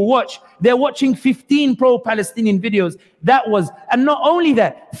people watch, they're watching 15 pro-Palestinian videos. And not only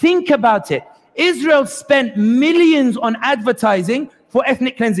that, think about it. Israel spent millions on advertising for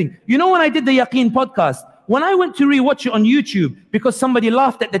ethnic cleansing. You know, when I did the Yaqeen podcast, when I went to rewatch it on YouTube, because somebody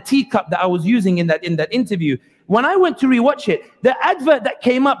laughed at the teacup that I was using in that interview, when I went to rewatch it, the advert that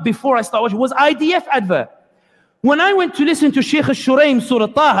came up before I started watching was IDF advert. When I went to listen to Sheikh al-Shuraim Surah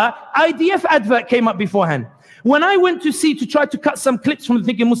Taha, IDF advert came up beforehand. When I went to try to cut some clips from the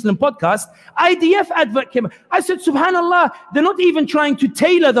Thinking Muslim podcast, IDF advert came up. I said, subhanallah, they're not even trying to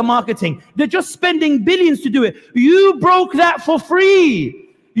tailor the marketing. They're just spending billions to do it. You broke that for free.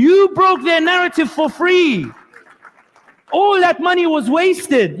 You broke their narrative for free. All that money was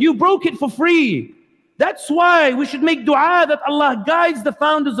wasted. You broke it for free. That's why we should make dua that Allah guides the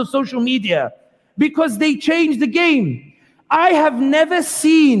founders of social media, because they changed the game. I have never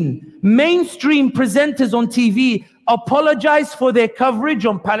seen mainstream presenters on TV apologize for their coverage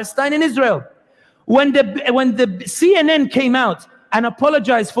on Palestine and Israel. When the CNN came out and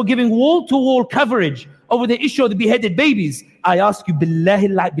apologized for giving wall-to-wall coverage over the issue of the beheaded babies, I ask you,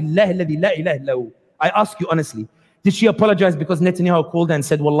 billahi la ilaha illa, I ask you honestly, did she apologize because Netanyahu called her and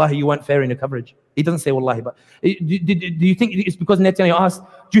said, wallahi, you weren't fair in your coverage? He doesn't say wallahi, but do you think it's because Netanyahu asked?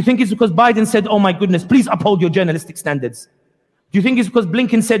 Do you think it's because Biden said, oh my goodness, please uphold your journalistic standards? Do you think it's because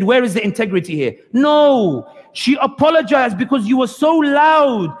Blinken said, where is the integrity here? No, she apologized because you were so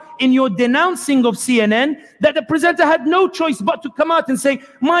loud in your denouncing of CNN that the presenter had no choice but to come out and say,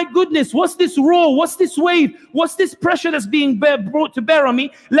 my goodness, what's this roar? What's this wave? What's this pressure that's being brought to bear on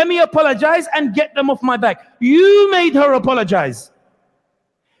me? Let me apologize and get them off my back. You made her apologize.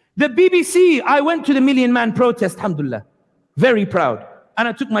 The BBC, I went to the Million Man protest, alhamdulillah, very proud. And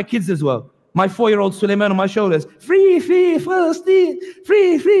I took my kids as well. My 4-year-old Suleiman on my shoulders. Free, free Palestine.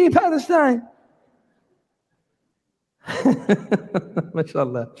 Free, free Palestine.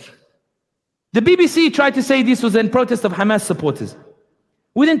 MashaAllah. The BBC tried to say this was a protest of Hamas supporters.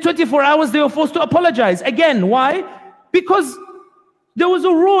 Within 24 hours, they were forced to apologize. Again, why? Because there was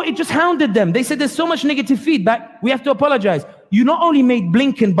a roar, it just hounded them. They said there's so much negative feedback, we have to apologize. You not only made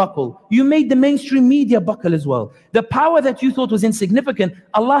Blinken buckle, you made the mainstream media buckle as well. The power that you thought was insignificant,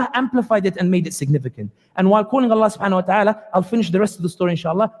 Allah amplified it and made it significant. And while calling Allah subhanahu wa ta'ala, I'll finish the rest of the story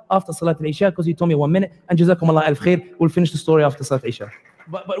inshallah after Salat al-Isha, because you told me 1 minute, and Jazakum Allah al-Khair, we'll finish the story after Salat al-Isha.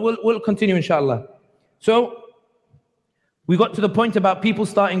 But we'll continue inshallah. So, we got to the point about people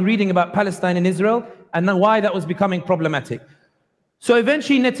starting reading about Palestine and Israel, and then why that was becoming problematic. So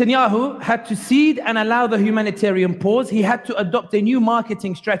eventually Netanyahu had to cede and allow the humanitarian pause. He had to adopt a new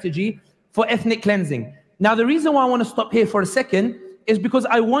marketing strategy for ethnic cleansing. Now the reason why I want to stop here for a second is because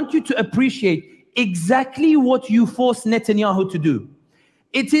I want you to appreciate exactly what you forced Netanyahu to do.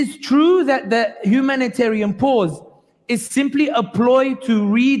 It is true that the humanitarian pause is simply a ploy to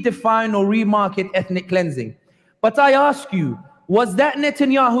redefine or remarket ethnic cleansing. But I ask you, was that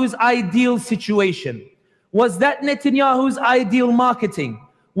Netanyahu's ideal situation? Was that Netanyahu's ideal marketing?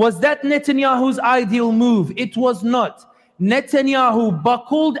 Was that Netanyahu's ideal move? It was not. Netanyahu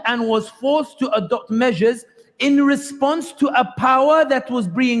buckled and was forced to adopt measures in response to a power that was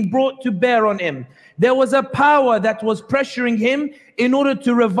being brought to bear on him. There was a power that was pressuring him in order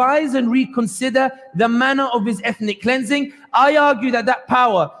to revise and reconsider the manner of his ethnic cleansing. I argue that that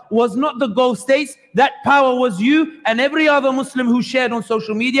power was not the Gulf states. That power was you and every other Muslim who shared on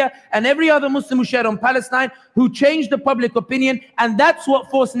social media and every other Muslim who shared on Palestine, who changed the public opinion. And that's what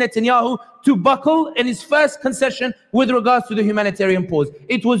forced Netanyahu to buckle in his first concession with regards to the humanitarian pause.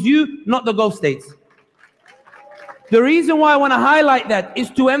 It was you, not the Gulf states. The reason why I want to highlight that is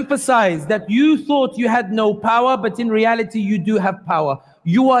to emphasize that you thought you had no power, but in reality you do have power.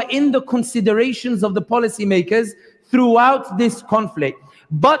 You are in the considerations of the policymakers throughout this conflict.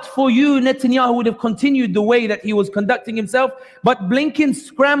 But for you, Netanyahu would have continued the way that he was conducting himself. But Blinken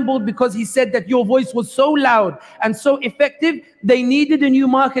scrambled because he said that your voice was so loud and so effective, they needed a new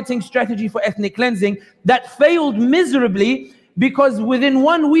marketing strategy for ethnic cleansing that failed miserably, because within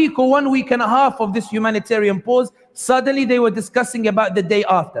 1 week or 1 week and a half of this humanitarian pause, suddenly they were discussing about the day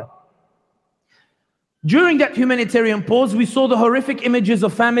after. During that humanitarian pause, we saw the horrific images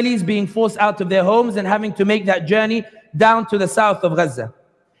of families being forced out of their homes and having to make that journey down to the south of Gaza.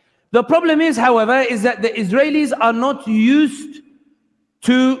 The problem is, however, is that the Israelis are not used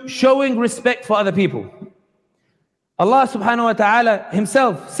to showing respect for other people. Allah subhanahu wa ta'ala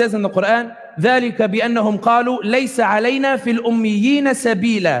himself says in the Quran, ذلك بأنهم قالوا ليس علينا في الأميين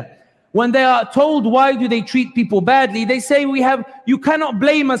سبيلا. When they are told why do they treat people badly, they say you cannot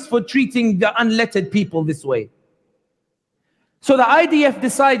blame us for treating the unlettered people this way. So the IDF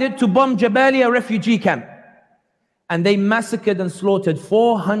decided to bomb Jabalia refugee camp, and they massacred and slaughtered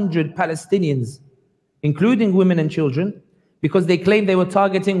 400 Palestinians, including women and children, because they claimed they were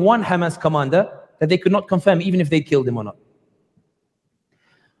targeting one Hamas commander that they could not confirm even if they killed him or not.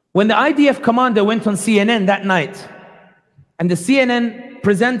 When the IDF commander went on CNN that night, and the CNN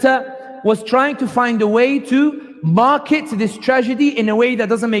presenter was trying to find a way to market this tragedy in a way that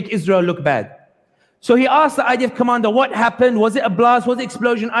doesn't make Israel look bad. So he asked the IDF commander, what happened? Was it a blast? Was it an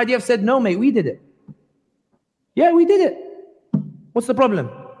explosion? IDF said, no, mate, we did it. Yeah, we did it. What's the problem?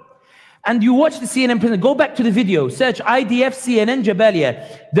 And you watch the CNN presenter, go back to the video, search IDF CNN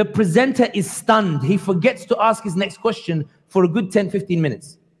Jabalia. The presenter is stunned. He forgets to ask his next question for a good 10-15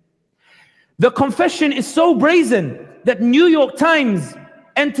 minutes. The confession is so brazen that New York Times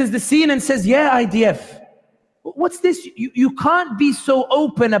enters the scene and says, yeah, IDF. What's this? You can't be so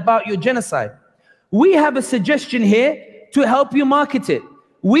open about your genocide. We have a suggestion here to help you market it.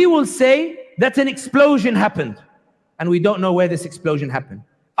 We will say that an explosion happened, and we don't know where this explosion happened.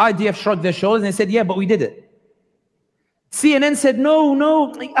 IDF shrugged their shoulders and they said, yeah, but we did it. CNN said, no,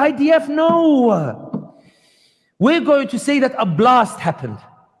 IDF, no. We're going to say that a blast happened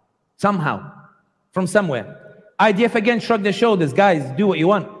somehow, from somewhere. IDF again shrugged their shoulders. Guys, do what you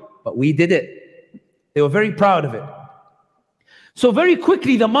want. But we did it. They were very proud of it. So very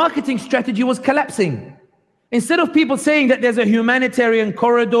quickly, the marketing strategy was collapsing. Instead of people saying that there's a humanitarian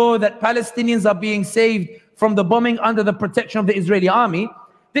corridor, that Palestinians are being saved from the bombing under the protection of the Israeli army,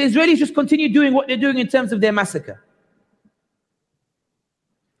 the Israelis just continue doing what they're doing in terms of their massacre.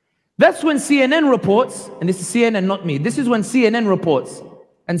 That's when CNN reports, and this is CNN, not me. This is when CNN reports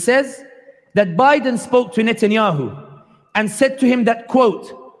and says that Biden spoke to Netanyahu and said to him that,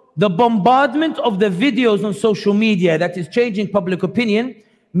 quote, the bombardment of the videos on social media that is changing public opinion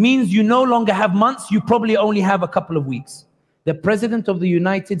means you no longer have months, you probably only have a couple of weeks. The President of the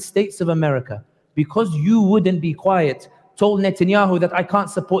United States of America, because you wouldn't be quiet, told Netanyahu that I can't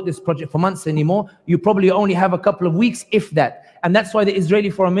support this project for months anymore. You probably only have a couple of weeks, if that. And that's why the Israeli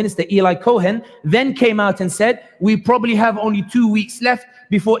Foreign Minister, Eli Cohen, then came out and said, we probably have only 2 weeks left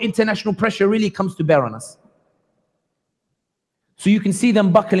before international pressure really comes to bear on us. So you can see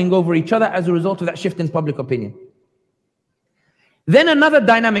them buckling over each other as a result of that shift in public opinion. Then another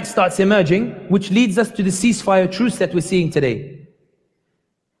dynamic starts emerging, which leads us to the ceasefire truce that we're seeing today.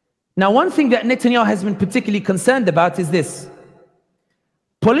 Now, one thing that Netanyahu has been particularly concerned about is this.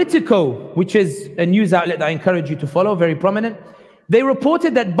 Politico, which is a news outlet that I encourage you to follow, very prominent, they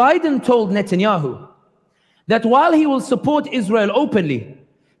reported that Biden told Netanyahu that while he will support Israel openly,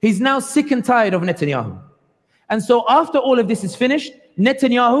 he's now sick and tired of Netanyahu. And so after all of this is finished,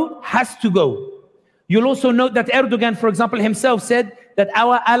 Netanyahu has to go. You'll also note that Erdogan, for example, himself said that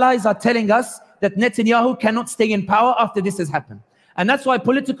our allies are telling us that Netanyahu cannot stay in power after this has happened. And that's why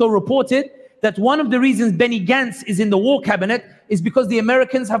Politico reported that one of the reasons Benny Gantz is in the war cabinet is because the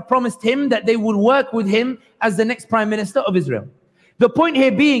Americans have promised him that they would work with him as the next prime minister of Israel. The point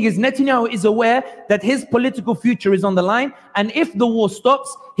here being is Netanyahu is aware that his political future is on the line, and if the war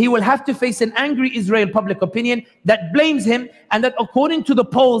stops, he will have to face an angry Israel public opinion that blames him, and that according to the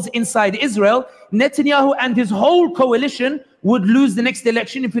polls inside Israel, Netanyahu and his whole coalition would lose the next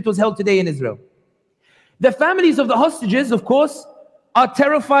election if it was held today in Israel. The families of the hostages, of course, are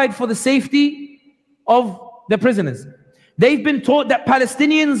terrified for the safety of the prisoners. They've been taught that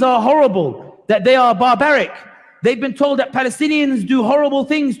Palestinians are horrible, that they are barbaric. They've been told that Palestinians do horrible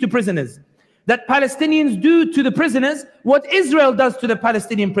things to prisoners, that Palestinians do to the prisoners what Israel does to the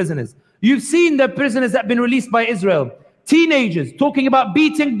Palestinian prisoners. You've seen the prisoners that have been released by Israel. Teenagers talking about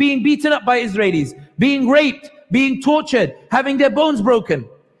being beaten up by Israelis, being raped, being tortured, having their bones broken.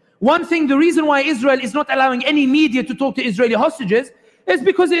 One thing, the reason why Israel is not allowing any media to talk to Israeli hostages is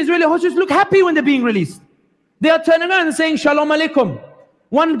because the Israeli hostages look happy when they're being released. They are turning around and saying, Shalom Alaikum.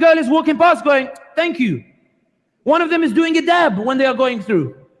 One girl is walking past going, thank you. One of them is doing a dab when they are going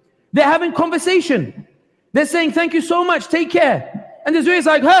through. They're having conversation. They're saying, thank you so much, take care. And the Israelis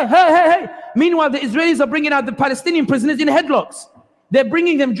are like, hey. Meanwhile, the Israelis are bringing out the Palestinian prisoners in headlocks. They're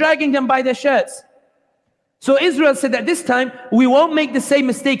bringing them, dragging them by their shirts. So Israel said that this time, we won't make the same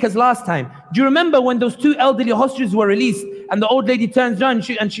mistake as last time. Do you remember when those two elderly hostages were released and the old lady turns around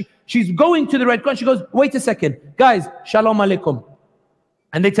and she's going to the Red Cross, she goes, wait a second, guys, Shalom Alaikum.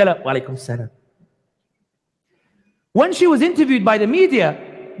 And they tell her, Wa Alaikum Salam. When she was interviewed by the media,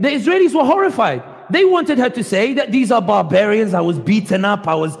 the Israelis were horrified. They wanted her to say that these are barbarians. I was beaten up.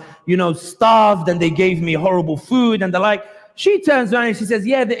 I was, starved, and they gave me horrible food and the like. She turns around and she says,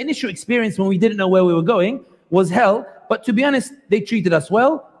 yeah, the initial experience when we didn't know where we were going was hell. But to be honest, they treated us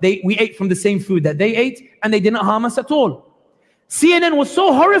well. We ate from the same food that they ate, and they didn't harm us at all. CNN was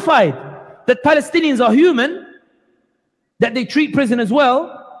so horrified that Palestinians are human, that they treat prisoners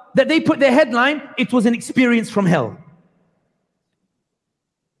well, that they put their headline, it was an experience from hell.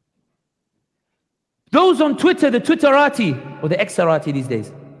 Those on Twitter, the Twitterati, or the Xerati these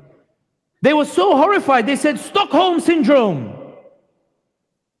days, they were so horrified, they said, Stockholm Syndrome.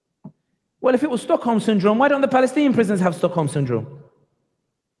 Well, if it was Stockholm Syndrome, why don't the Palestinian prisoners have Stockholm Syndrome?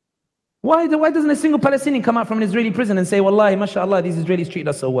 Why doesn't a single Palestinian come out from an Israeli prison and say, Wallahi, mashallah, these Israelis treat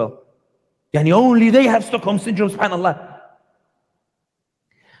us so well? Yani only they have Stockholm Syndrome, subhanallah.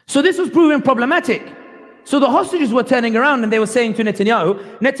 So this was proven problematic. So the hostages were turning around and they were saying to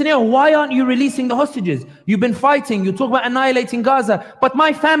Netanyahu, why aren't you releasing the hostages? You've been fighting, you talk about annihilating Gaza, but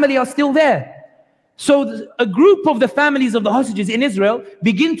my family are still there. So a group of the families of the hostages in Israel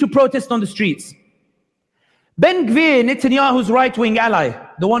begin to protest on the streets. Ben Gvir, Netanyahu's right-wing ally,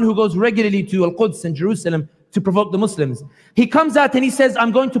 the one who goes regularly to Al-Quds and Jerusalem to provoke the Muslims, he comes out and he says,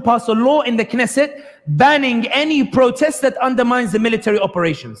 I'm going to pass a law in the Knesset banning any protest that undermines the military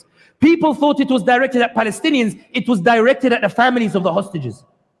operations. People thought it was directed at Palestinians. It was directed at the families of the hostages.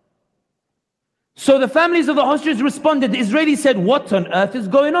 So the families of the hostages responded. The Israelis said, what on earth is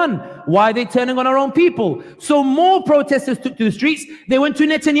going on? Why are they turning on our own people? So more protesters took to the streets. They went to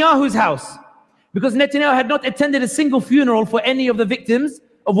Netanyahu's house, because Netanyahu had not attended a single funeral for any of the victims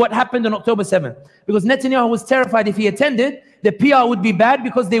of what happened on October 7th. Because Netanyahu was terrified if he attended, the PR would be bad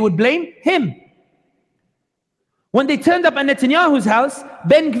because they would blame him. When they turned up at Netanyahu's house,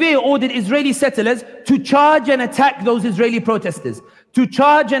 Ben Gvir ordered Israeli settlers to charge and attack those Israeli protesters, to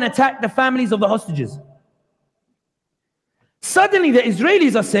charge and attack the families of the hostages. Suddenly the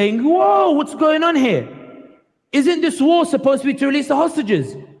Israelis are saying, whoa, what's going on here? Isn't this war supposed to be to release the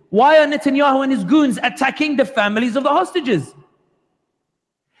hostages? Why are Netanyahu and his goons attacking the families of the hostages?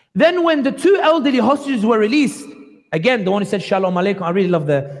 Then when the two elderly hostages were released, again, the one who said Shalom Alaikum, I really love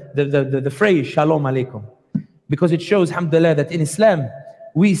the phrase Shalom Alaikum, because it shows, alhamdulillah, that in Islam,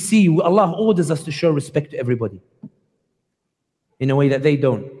 we see Allah orders us to show respect to everybody in a way that they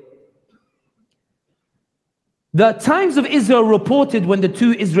don't. The Times of Israel reported when the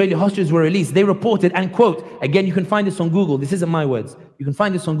two Israeli hostages were released, they reported, and quote, again, you can find this on Google, this isn't my words, you can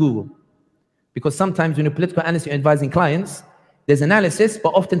find this on Google. Because sometimes when you're political analyst, you're advising clients, there's analysis, but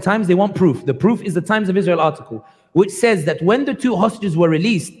oftentimes they want proof. The proof is the Times of Israel article, which says that when the two hostages were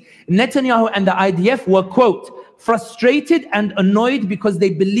released, Netanyahu and the IDF were, quote, frustrated and annoyed because they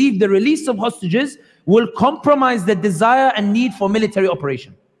believe the release of hostages will compromise their desire and need for military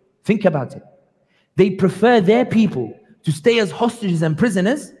operation. Think about it. They prefer their people to stay as hostages and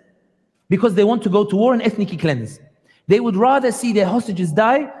prisoners because they want to go to war and ethnically cleanse. They would rather see their hostages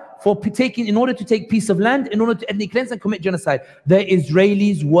die in order to take piece of land, in order to ethnically cleanse and commit genocide. The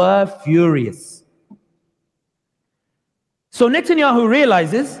Israelis were furious. So Netanyahu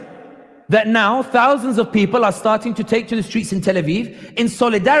realizes that now thousands of people are starting to take to the streets in Tel Aviv in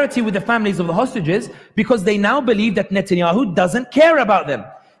solidarity with the families of the hostages, because they now believe that Netanyahu doesn't care about them.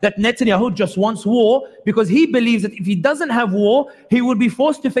 That Netanyahu just wants war because he believes that if he doesn't have war, he will be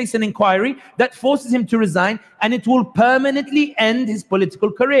forced to face an inquiry that forces him to resign, and it will permanently end his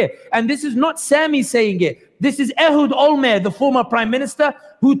political career. And this is not Sami saying it. This is Ehud Olmert, the former prime minister,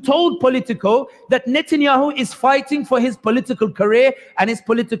 who told Politico that Netanyahu is fighting for his political career and his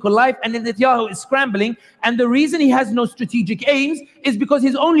political life, and Netanyahu is scrambling. And the reason he has no strategic aims is because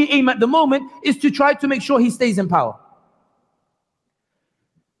his only aim at the moment is to try to make sure he stays in power.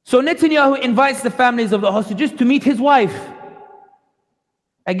 So Netanyahu invites the families of the hostages to meet his wife.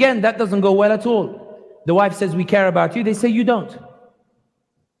 Again, that doesn't go well at all. The wife says, we care about you. They say, you don't.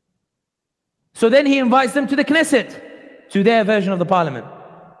 So then he invites them to the Knesset, to their version of the parliament.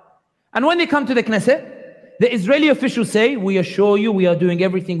 And when they come to the Knesset, the Israeli officials say, we assure you we are doing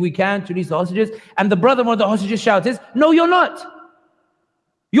everything we can to release the hostages. And the brother of the hostages shouts, no, you're not.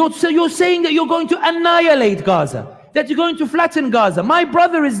 You're saying that you're going to annihilate Gaza, that you're going to flatten Gaza. My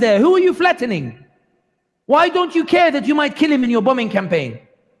brother is there. Who are you flattening? Why don't you care that you might kill him in your bombing campaign?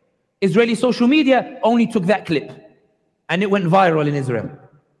 Israeli social media only took that clip, and it went viral in Israel.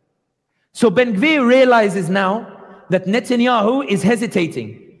 So Ben Gvir realizes now that Netanyahu is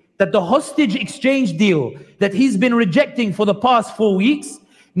hesitating, that the hostage exchange deal that he's been rejecting for the past 4 weeks,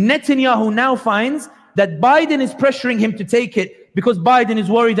 Netanyahu now finds that Biden is pressuring him to take it because Biden is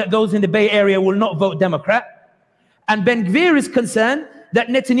worried that those in the Bay Area will not vote Democrat. And Ben Gvir is concerned that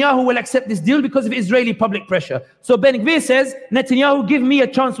Netanyahu will accept this deal because of Israeli public pressure. So Ben Gvir says, Netanyahu, give me a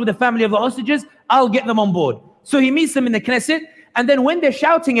chance with the family of the hostages, I'll get them on board. So he meets them in the Knesset, and then when they're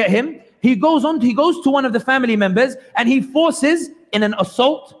shouting at him, he goes to one of the family members and he forces in an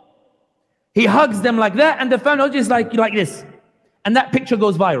assault. He hugs them like that, and the family hostages like this. And that picture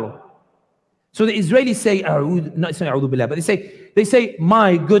goes viral. So the Israelis say, but they say,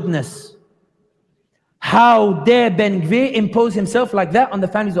 my goodness, how dare Ben Gvir impose himself like that on the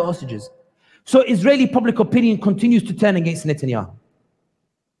families of hostages? So Israeli public opinion continues to turn against Netanyahu.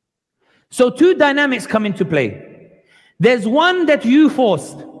 So two dynamics come into play. There's one that you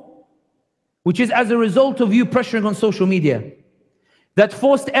forced, which is as a result of you pressuring on social media, that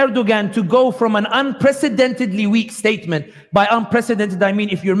forced Erdogan to go from an unprecedentedly weak statement. By unprecedented, I mean,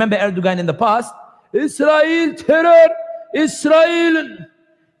 if you remember Erdogan in the past, Israel, terror, Israel.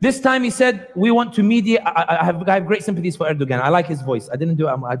 This time he said, we want to mediate. I have great sympathies for Erdogan. I like his voice. I didn't do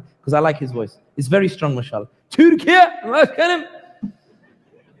it because I like his voice. It's very strong, mashallah. Turkey,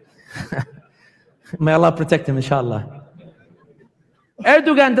 may Allah protect him, inshallah.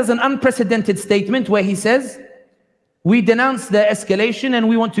 Erdogan does an unprecedented statement where he says, we denounce the escalation and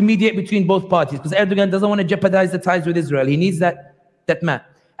we want to mediate between both parties, because Erdogan doesn't want to jeopardize the ties with Israel. He needs that map.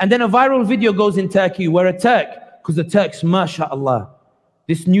 And then a viral video goes in Turkey where a Turk, because the Turks, mashallah,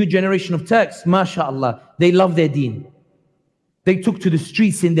 this new generation of Turks, mashallah, they love their deen. They took to the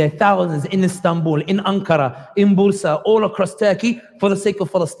streets in their thousands in Istanbul, in Ankara, in Bursa, all across Turkey for the sake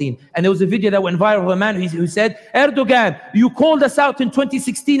of Palestine. And there was a video that went viral of a man who said, Erdogan, you called us out in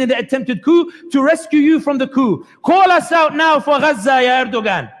 2016 in the attempted coup to rescue you from the coup. Call us out now for Gaza, ya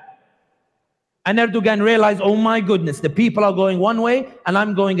Erdogan. And Erdogan realized, oh my goodness, the people are going one way and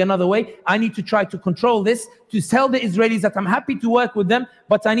I'm going another way. I need to try to control this, to tell the Israelis that I'm happy to work with them,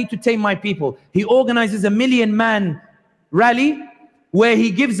 but I need to tame my people. He organizes a 1 million man rally where he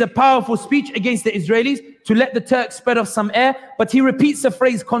gives a powerful speech against the Israelis to let the Turks spread off some air, but he repeats the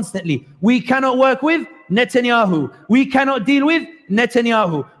phrase constantly. We cannot work with Netanyahu. We cannot deal with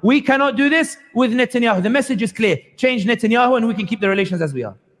Netanyahu. We cannot do this with Netanyahu. The message is clear. Change Netanyahu and we can keep the relations as we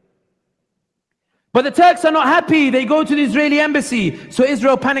are. But the Turks are not happy. They go to the Israeli embassy. So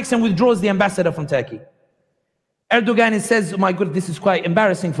Israel panics and withdraws the ambassador from Turkey. Erdogan says, oh my God, this is quite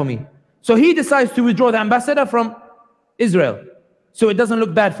embarrassing for me. So he decides to withdraw the ambassador from Israel, so it doesn't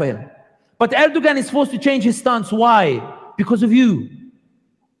look bad for him. But Erdogan is forced to change his stance. Why? Because of you.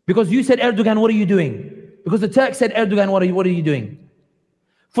 Because you said, Erdogan, what are you doing? Because the Turks said, Erdogan, what are you doing?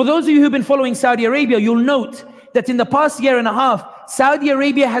 For those of you who've been following Saudi Arabia, you'll note that in the past year and a half, Saudi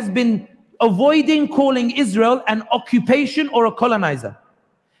Arabia has been avoiding calling Israel an occupation or a colonizer.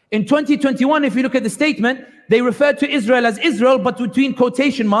 In 2021, if you look at the statement, they referred to Israel as Israel, but between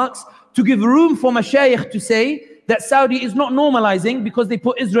quotation marks, to give room for mashayikh to say that Saudi is not normalizing because they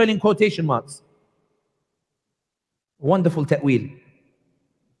put Israel in quotation marks. Wonderful ta'weel.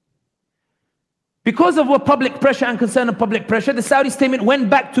 Because of what public pressure and concern of public pressure, the Saudi statement went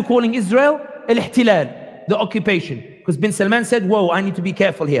back to calling Israel al-ihtilal, the occupation. Because bin Salman said, whoa, I need to be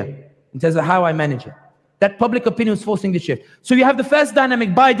careful here in terms of how I manage it. That public opinion was forcing the shift. So you have the first dynamic,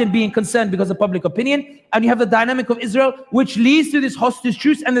 Biden being concerned because of public opinion, and you have the dynamic of Israel, which leads to this hostage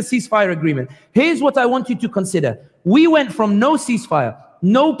truce and the ceasefire agreement. Here's what I want you to consider. We went from no ceasefire,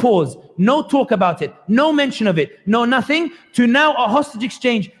 no pause, no talk about it, no mention of it, no nothing, to now a hostage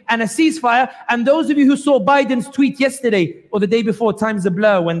exchange and a ceasefire. And those of you who saw Biden's tweet yesterday or the day before, time's a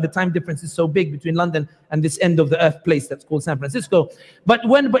blur when the time difference is so big between London and this end of the earth place that's called San Francisco. But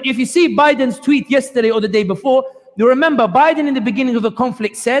if you see Biden's tweet yesterday or the day before, you remember Biden in the beginning of the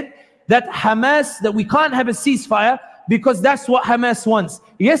conflict said that that we can't have a ceasefire because that's what Hamas wants.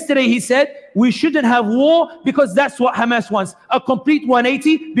 Yesterday he said we shouldn't have war because that's what Hamas wants. A complete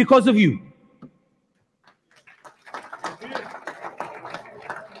 180 because of you.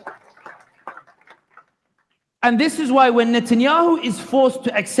 And this is why when Netanyahu is forced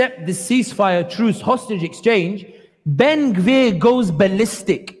to accept the ceasefire, truce, hostage exchange, Ben Gvir goes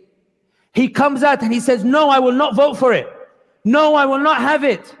ballistic. He comes out and he says, no, I will not vote for it. No, I will not have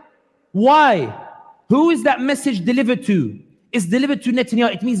it. Why? Who is that message delivered to? It's delivered to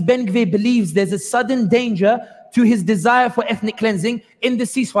Netanyahu. It means Ben Gvir believes there's a sudden danger to his desire for ethnic cleansing in the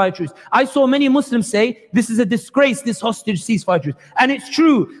ceasefire truce. I saw many Muslims say this is a disgrace, this hostage ceasefire truce. And it's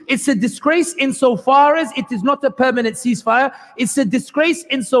true. It's a disgrace insofar as it is not a permanent ceasefire. It's a disgrace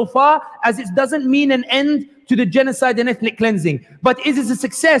insofar as it doesn't mean an end to the genocide and ethnic cleansing. But is it a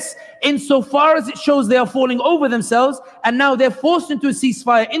success insofar as it shows they are falling over themselves and now they're forced into a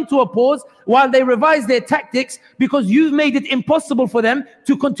ceasefire, into a pause, while they revise their tactics because you've made it impossible for them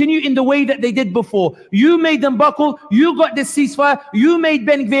to continue in the way that they did before. You made them buckle, you got this ceasefire, you made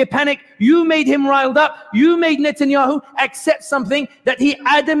Ben Gvir panic, you made him riled up, you made Netanyahu accept something that he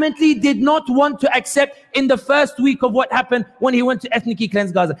adamantly did not want to accept in the first week of what happened when he went to ethnically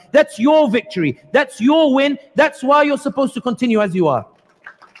cleanse Gaza. That's your victory, that's your win, that's why you're supposed to continue as you are.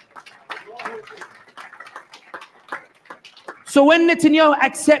 So when Netanyahu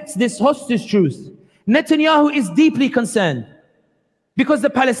accepts this hostage truce, Netanyahu is deeply concerned because the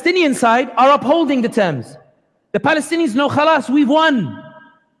Palestinian side are upholding the terms. The Palestinians know, khalas, we've won.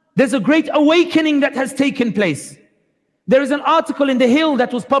 There's a great awakening that has taken place. There is an article in The Hill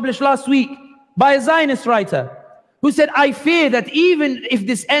that was published last week by a Zionist writer who said, I fear that even if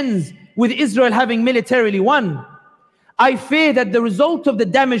this ends with Israel having militarily won, I fear that the result of the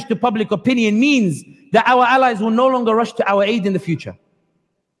damage to public opinion means that our allies will no longer rush to our aid in the future.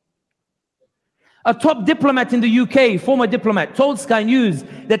 A top diplomat in the UK, former diplomat, told Sky News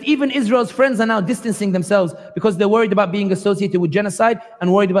that even Israel's friends are now distancing themselves because they're worried about being associated with genocide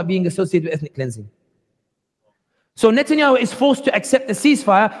and worried about being associated with ethnic cleansing. So Netanyahu is forced to accept a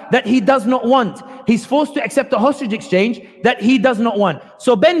ceasefire that he does not want. He's forced to accept a hostage exchange that he does not want.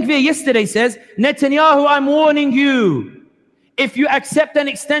 So Ben Gvir yesterday says, Netanyahu, I'm warning you. If you accept an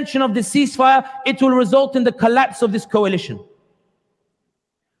extension of the ceasefire, it will result in the collapse of this coalition.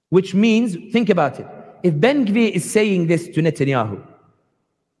 Which means, think about it. If Ben Gvir is saying this to Netanyahu,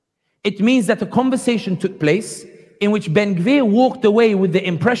 it means that a conversation took place in which Ben Gvir walked away with the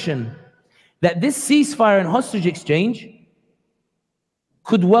impression that this ceasefire and hostage exchange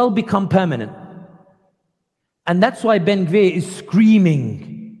could well become permanent. And that's why Ben Gvir is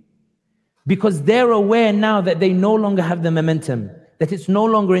screaming, because they're aware now that they no longer have the momentum, that it's no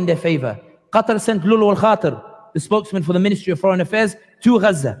longer in their favor. Qatar sent Lulu al-Khatir, the spokesman for the Ministry of Foreign Affairs, to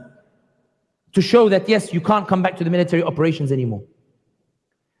Gaza to show that, yes, you can't come back to the military operations anymore.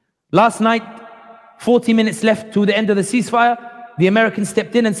 Last night, 40 minutes left to the end of the ceasefire, the Americans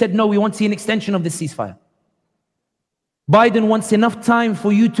stepped in and said, no, we want to see an extension of the ceasefire. Biden wants enough time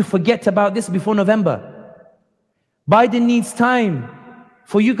for you to forget about this before November. Biden needs time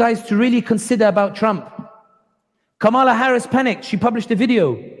for you guys to really consider about Trump. Kamala Harris panicked. She published a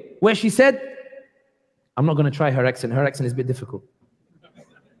video where she said, I'm not going to try her accent. Her accent is a bit difficult.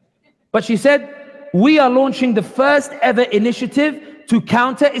 But she said, we are launching the first ever initiative to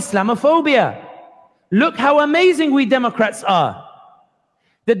counter Islamophobia. Look how amazing we Democrats are.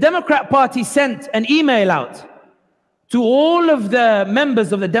 The Democrat Party sent an email out to all of the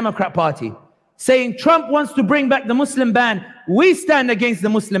members of the Democrat Party saying Trump wants to bring back the Muslim ban. We stand against the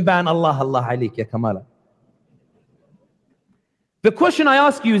Muslim ban. Allah, Allah alayk ya Kamala. The question I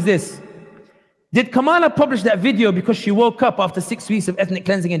ask you is this. Did Kamala publish that video because she woke up after 6 weeks of ethnic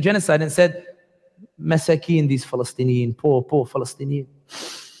cleansing and genocide and said, Masakin, these Palestinians, poor Palestinians,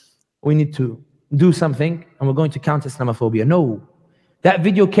 we need to do something and we're going to counter Islamophobia? No. That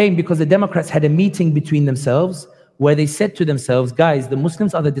video came because the Democrats had a meeting between themselves where they said to themselves, guys, the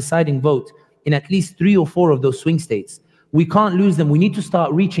Muslims are the deciding vote in at least 3 or 4 of those swing states. We can't lose them. We need to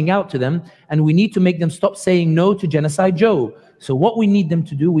start reaching out to them and we need to make them stop saying no to Genocide Joe. So what we need them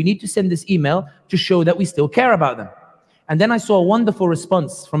to do, we need to send this email to show that we still care about them. And then I saw a wonderful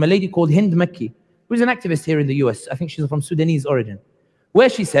response from a lady called Hind Makki, who's an activist here in the US. I think she's from Sudanese origin, where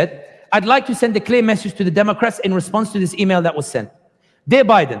she said, I'd like to send a clear message to the Democrats in response to this email that was sent. Dear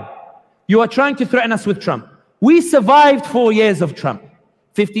Biden, you are trying to threaten us with Trump. We survived 4 years of Trump.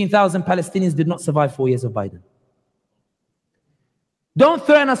 15,000 Palestinians did not survive 4 years of Biden. Don't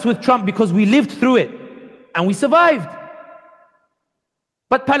threaten us with Trump because we lived through it and we survived.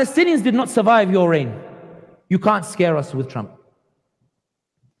 But Palestinians did not survive your reign. You can't scare us with Trump.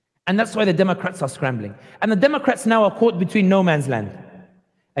 And that's why the Democrats are scrambling. And the Democrats now are caught between no man's land.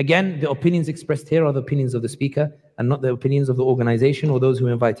 Again, the opinions expressed here are the opinions of the speaker and not the opinions of the organization or those who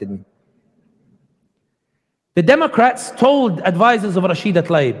invited me. The Democrats told advisors of Rashida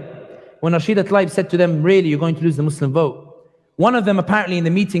Tlaib, when Rashida Tlaib said to them, really, you're going to lose the Muslim vote. One of them apparently in the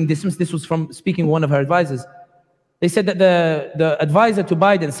meeting, this was from speaking with one of her advisors, they said that the advisor to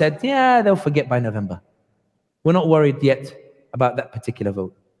Biden said, yeah, they'll forget by November. We're not worried yet about that particular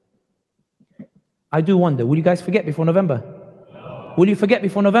vote. I do wonder, will you guys forget before November? No. Will you forget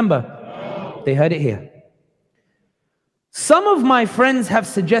before November? No. They heard it here. Some of my friends have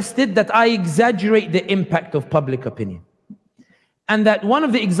suggested that I exaggerate the impact of public opinion. And that one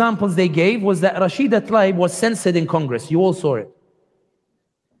of the examples they gave was that Rashida Tlaib was censored in Congress. You all saw it.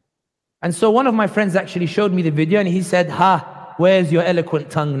 And so one of my friends actually showed me the video and he said, "Ha, where's your eloquent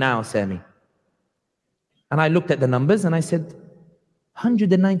tongue now, Sami?" And I looked at the numbers and I said,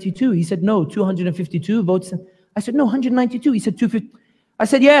 192. He said, no, 252 votes. I said, no, 192. He said, 250. I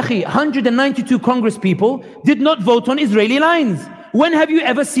said, yeah, akhi, 192 Congress people did not vote on Israeli lines. When have you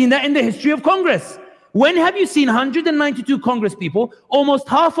ever seen that in the history of Congress? When have you seen 192 Congress people, almost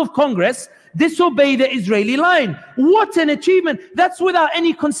half of Congress, disobey the Israeli line? What an achievement. That's without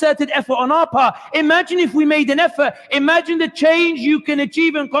any concerted effort on our part. Imagine if we made an effort. Imagine the change you can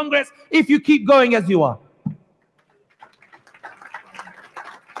achieve in Congress if you keep going as you are.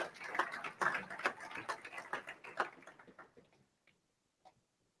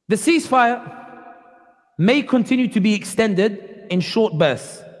 The ceasefire may continue to be extended in short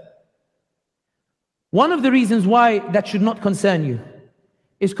bursts. One of the reasons why that should not concern you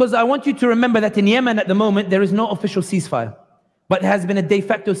is because I want you to remember that in Yemen at the moment there is no official ceasefire, but there has been a de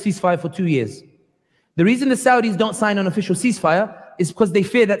facto ceasefire for 2 years. The reason the Saudis don't sign an official ceasefire is because they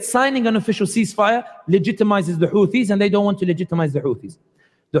fear that signing an official ceasefire legitimizes the Houthis, and they don't want to legitimize the Houthis.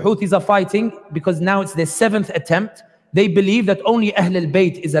 The Houthis are fighting because now it's their 7th attempt. They believe that only Ahl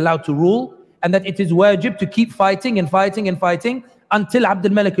al-Bayt is allowed to rule, and that it is wajib to keep fighting and fighting and fighting until Abd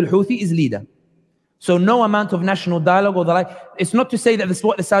al-Malik al-Houthi is leader. So no amount of national dialogue or the like. It's not to say that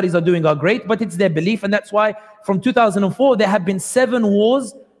what the Saudis are doing are great, but it's their belief, and that's why from 2004 there have been 7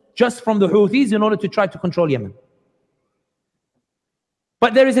 wars just from the Houthis in order to try to control Yemen.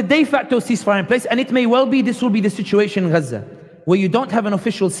 But there is a de facto ceasefire in place, and it may well be this will be the situation in Gaza, where you don't have an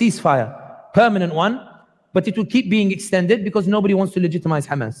official ceasefire, permanent one, but it will keep being extended because nobody wants to legitimize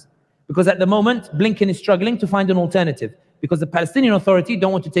Hamas. Because at the moment, Blinken is struggling to find an alternative, because the Palestinian Authority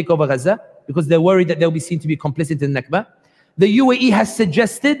don't want to take over Gaza because they're worried that they'll be seen to be complicit in Nakba. The UAE has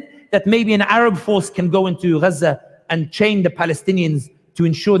suggested that maybe an Arab force can go into Gaza and chain the Palestinians to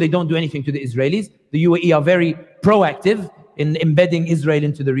ensure they don't do anything to the Israelis. The UAE are very proactive in embedding Israel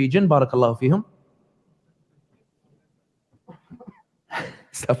into the region. Barakallahu fihum.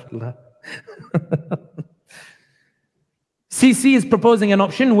 Astaghfirullah. Sisi is proposing an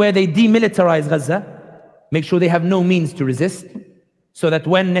option where they demilitarize Gaza, make sure they have no means to resist, so that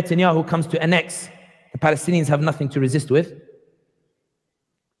when Netanyahu comes to annex, the Palestinians have nothing to resist with.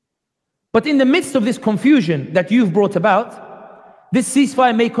 But in the midst of this confusion that you've brought about, this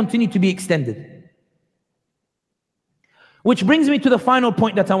ceasefire may continue to be extended. Which brings me to the final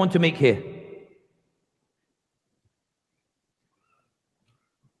point that I want to make here.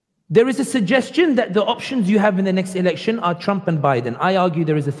 There is a suggestion that the options you have in the next election are Trump and Biden. I argue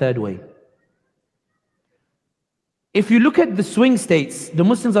there is a third way. If you look at the swing states, the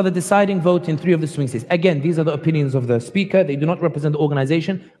Muslims are the deciding vote in 3 of the swing states. Again, these are the opinions of the speaker. They do not represent the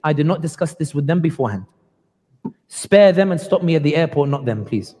organization. I did not discuss this with them beforehand. Spare them and stop me at the airport, not them,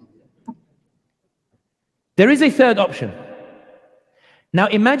 please. There is a third option. Now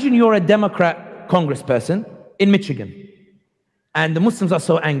imagine you're a Democrat congressperson in Michigan, and the Muslims are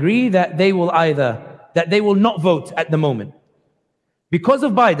so angry that they will not vote at the moment because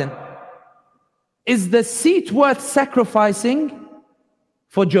of Biden. Is the seat worth sacrificing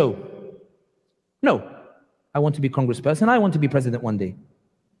for Joe? No. I want to be congressperson. I want to be president one day.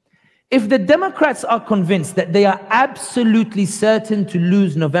 If the Democrats are convinced that they are absolutely certain to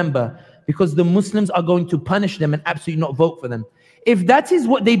lose November because the Muslims are going to punish them and absolutely not vote for them, if that is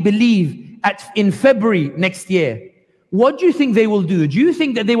what they believe in February next year, what do you think they will do? Do you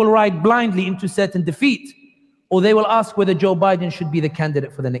think that they will ride blindly into certain defeat, or they will ask whether Joe Biden should be the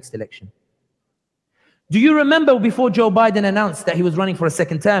candidate for the next election? Do you remember before Joe Biden announced that he was running for a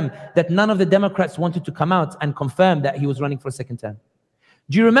second term, that none of the Democrats wanted to come out and confirm that he was running for a second term?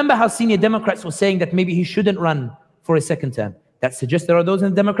 Do you remember how senior Democrats were saying that maybe he shouldn't run for a second term? That suggests there are those in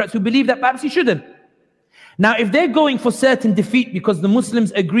the Democrats who believe that perhaps he shouldn't. Now, if they're going for certain defeat because the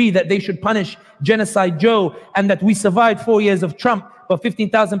Muslims agree that they should punish genocide Joe and that we survived 4 years of Trump, but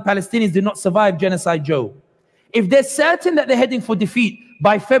 15,000 Palestinians did not survive genocide Joe. If they're certain that they're heading for defeat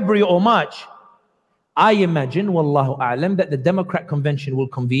by February or March, I imagine, wallahu a'lam, that the Democrat convention will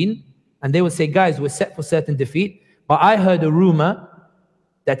convene and they will say, guys, we're set for certain defeat. But I heard a rumor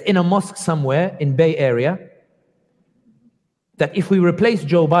that in a mosque somewhere in Bay Area, that if we replace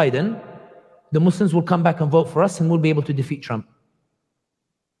Joe Biden, the Muslims will come back and vote for us and we'll be able to defeat Trump.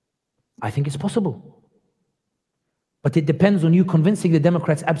 I think it's possible. But it depends on you convincing the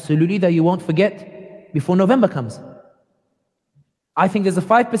Democrats absolutely that you won't forget before November comes. I think there's a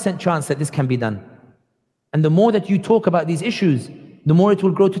 5% chance that this can be done. And the more that you talk about these issues, the more it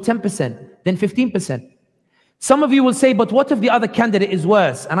will grow to 10%, then 15%. Some of you will say, but what if the other candidate is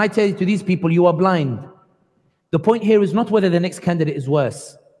worse? And I tell you, to these people, you are blind. The point here is not whether the next candidate is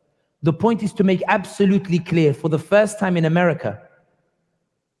worse. The point is to make absolutely clear for the first time in America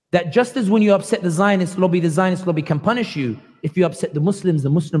that just as when you upset the Zionist lobby can punish you. If you upset the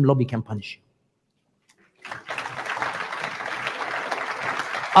Muslim lobby can punish you.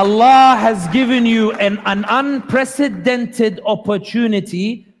 Allah has given you an unprecedented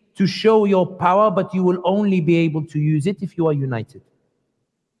opportunity to show your power, but you will only be able to use it if you are united.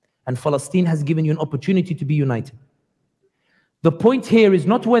 And Palestine has given you an opportunity to be united. The point here is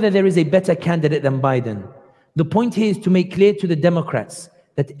not whether there is a better candidate than Biden. The point here is to make clear to the Democrats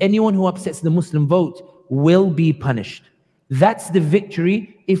that anyone who upsets the Muslim vote will be punished. That's the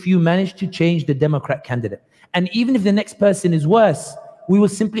victory if you manage to change the Democrat candidate. And even if the next person is worse, we will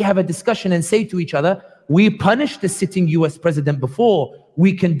simply have a discussion and say to each other, we punished the sitting US president before,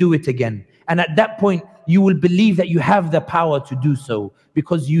 we can do it again. And at that point, you will believe that you have the power to do so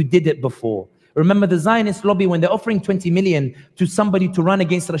because you did it before. Remember the Zionist lobby, when they're offering 20 million to somebody to run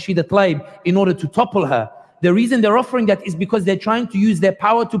against Rashida Tlaib in order to topple her, the reason they're offering that is because they're trying to use their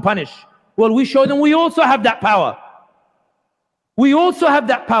power to punish. Well, we show them we also have that power. We also have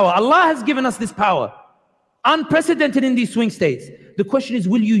that power. Allah has given us this power. Unprecedented in these swing states. The question is,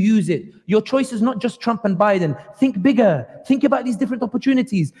 will you use it? Your choice is not just Trump and Biden. Think bigger. Think about these different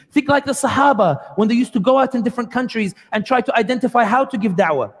opportunities. Think like the Sahaba, when they used to go out in different countries and try to identify how to give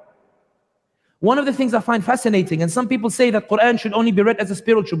da'wah. One of the things I find fascinating, and some people say that Quran should only be read as a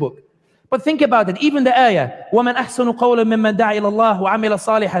spiritual book. But think about it, even the ayah, وَمَنْ أَحْسَنُ قَوْلًا مِمَّنْ دَعَ إِلَى اللَّهِ وَعَمِلَ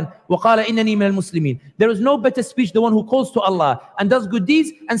صَالِحًا وَقَالَ إِنَّنِي مِنَ الْمُسْلِمِينَ. There is no better speech the one who calls to Allah and does good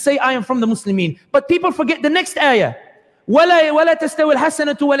deeds and say, I am from the Muslimin. But people forget the next ayah. وَلَا تَسْتَوِي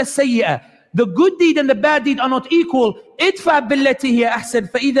الْحَسَنَةُ وَلَا السَّيِّئَةُ. The good deed and the bad deed are not equal. ادْفَعْ بِالَّتِي هِيَ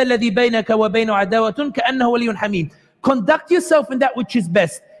أَحْسَنُ فَإِذَا الَّذِي بَيْنَكَ وَبَيْنَهُ عَدَاوَةٌ كَأَنَّهُ وَلِيٌّ حَمِيمٌ. Conduct yourself in that which is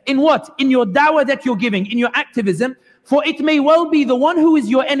best. In what? In your da'wah that you're giving, in your activism. For it may well be the one who is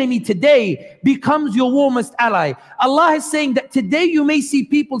your enemy today becomes your warmest ally. Allah is saying that today you may see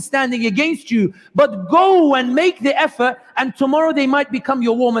people standing against you, but go and make the effort and tomorrow they might become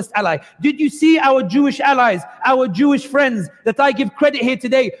your warmest ally. Did you see our Jewish allies, our Jewish friends that I give credit here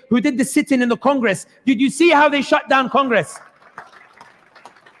today who did the sit-in in the Congress? Did you see how they shut down Congress?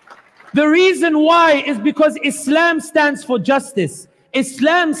 The reason why is because Islam stands for justice.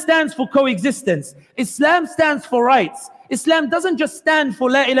 Islam stands for coexistence. Islam stands for rights. Islam doesn't just stand for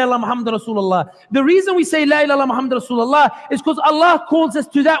La ilaha illallah Muhammad Rasulullah. The reason we say La ilaha illallah Muhammad Rasulullah is because Allah calls us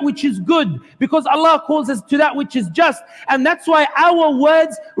to that which is good, because Allah calls us to that which is just. And that's why our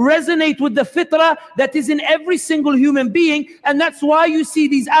words resonate with the fitrah that is in every single human being. And that's why you see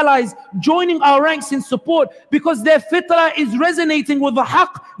these allies joining our ranks in support, because their fitrah is resonating with the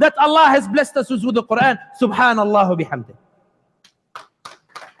haqq that Allah has blessed us with the Quran. Subhanallah bihamdih.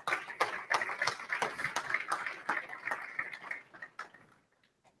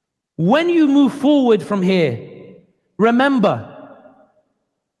 When you move forward from here, remember,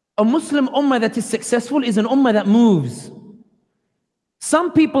 a Muslim ummah that is successful is an ummah that moves.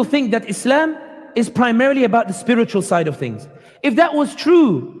 Some people think that Islam is primarily about the spiritual side of things. If that was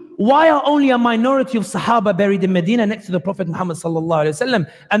true, why are only a minority of Sahaba buried in Medina next to the Prophet Muhammad sallallahu alaihi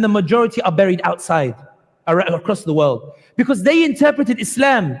wasallam, and the majority are buried outside, across the world? Because they interpreted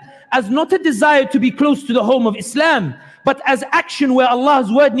Islam as not a desire to be close to the home of Islam, but as action where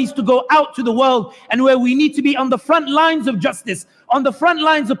Allah's word needs to go out to the world and where we need to be on the front lines of justice, on the front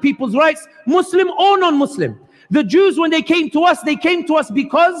lines of people's rights, Muslim or non-Muslim. The Jews, when they came to us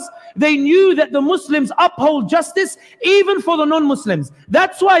because they knew that the Muslims uphold justice even for the non-Muslims.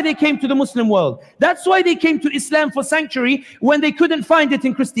 That's why they came to the Muslim world. That's why they came to Islam for sanctuary when they couldn't find it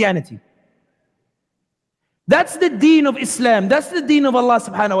in Christianity. That's the deen of Islam. That's the deen of Allah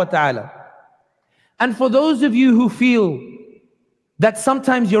subhanahu wa ta'ala. And for those of you who feel that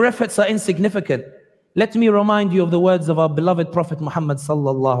sometimes your efforts are insignificant, let me remind you of the words of our beloved Prophet Muhammad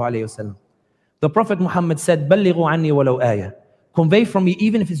sallallahu alayhi wasallam. The Prophet Muhammad said, "Ballighu anni walau ayah." Convey from me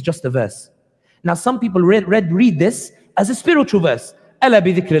even if it's just a verse. Now some people read this as a spiritual verse. "Ala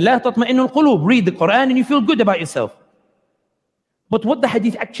bi dhikrillah tatma'innul qulub." Read the Quran and you feel good about yourself. But what the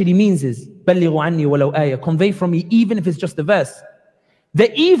hadith actually means is, "Ballighu anni walau ayah." Convey from me even if it's just a verse. The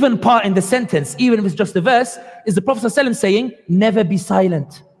even part in the sentence, even if it's just a verse, is the Prophet ﷺ saying, never be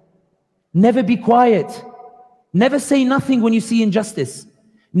silent. Never be quiet. Never say nothing when you see injustice.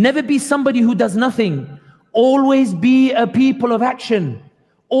 Never be somebody who does nothing. Always be a people of action.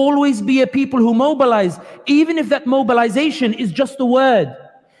 Always be a people who mobilize. Even if that mobilization is just a word.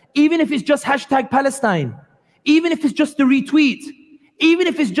 Even if it's just hashtag Palestine. Even if it's just a retweet. Even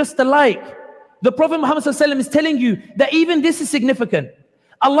if it's just a like. The Prophet Muhammad ﷺ is telling you that even this is significant.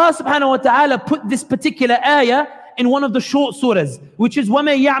 Allah subhanahu wa ta'ala put this particular ayah in one of the short surahs, which is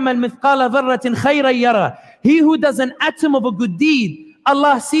وَمَن يَعْمَلْ مِثْقَالَ ذَرَّةٍ خَيْرًا يَرَى. He who does an atom of a good deed,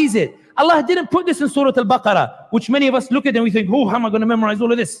 Allah sees it. Allah didn't put this in Surah Al-Baqarah, which many of us look at and we think, oh, how am I going to memorize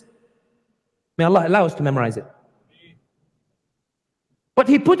all of this? May Allah allow us to memorize it. But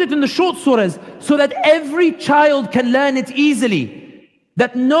He put it in the short surahs so that every child can learn it easily.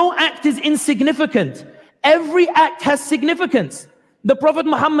 That no act is insignificant. Every act has significance. The Prophet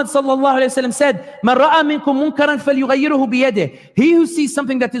Muhammad sallallahu alaihi wasallam said, "Man ra'a minkum munkaran falyughayyirhu biyadihi." He who sees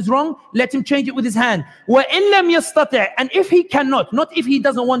something that is wrong, let him change it with his hand. Wa in lam yastati', and if he cannot, not if he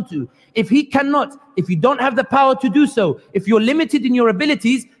doesn't want to, if he cannot, if you don't have the power to do so, if you're limited in your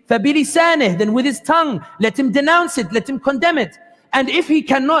abilities, fabilisanih, then with his tongue, let him denounce it, let him condemn it. And if he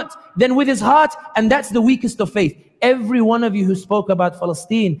cannot, then with his heart, and that's the weakest of faith. Every one of you who spoke about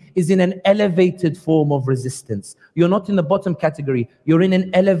Palestine is in an elevated form of resistance. You're not in the bottom category. You're in an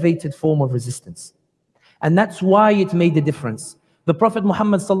elevated form of resistance. And that's why it made a difference. The Prophet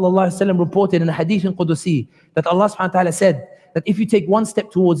Muhammad sallallahu alaihi wasallam reported in a hadith in Qudusi that Allah subhanahu wa ta'ala said that if you take one step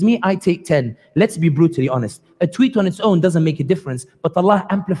towards me, I take 10. Let's be brutally honest. A tweet on its own doesn't make a difference, but Allah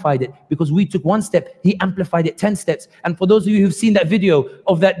amplified it because we took one step, He amplified it 10 steps. And for those of you who've seen that video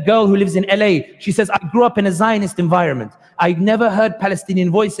of that girl who lives in LA, she says, I grew up in a Zionist environment. I never heard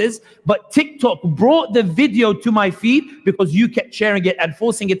Palestinian voices, but TikTok brought the video to my feed because you kept sharing it and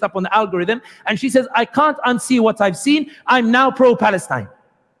forcing it up on the algorithm. And she says, I can't unsee what I've seen. I'm now pro-Palestine.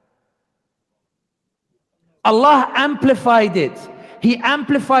 Allah amplified it. He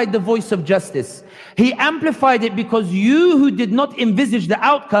amplified the voice of justice. He amplified it because you who did not envisage the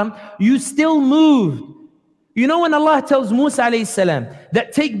outcome, you still moved. You know when Allah tells Musa alayhi salam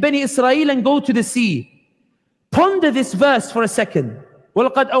that take Bani Israel and go to the sea. Ponder this verse for a second.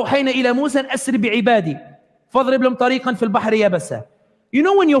 وَلَقَدْ أَوْحَيْنَا إِلَى مُوسَى أَسْرِ بِعِبَادِي فَاضْرِبْ لَهُمْ طَرِيقًا فِي الْبَحْرِ يَبَسًا. You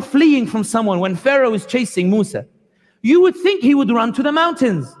know when you're fleeing from someone, when Pharaoh is chasing Musa, you would think he would run to the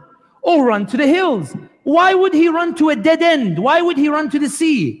mountains or run to the hills. Why would he run to a dead end? Why would he run to the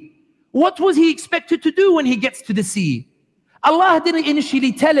sea? What was he expected to do when he gets to the sea? Allah didn't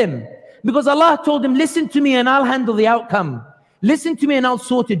initially tell him, because Allah told him, listen to me and I'll handle the outcome. Listen to me and I'll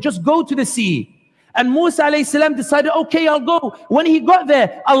sort it. Just go to the sea. And Musa alayhi salam decided, okay, I'll go. When he got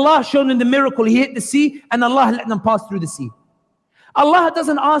there, Allah showed him the miracle. He hit the sea and Allah let them pass through the sea. Allah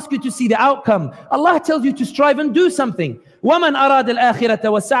doesn't ask you to see the outcome. Allah tells you to strive and do something. وَمَنْ أَرَادَ الْآخِرَةَ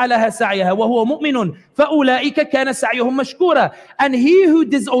وَسَعَ لَهَا سَعْيَهَا وَهُوَ مُؤْمِنٌ فَأُولَٰئِكَ كَانَ سَعْيُهُمْ مَشْكُورًا. And he who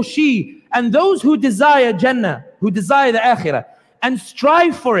or she, and those who desire Jannah, who desire the Akhirah, and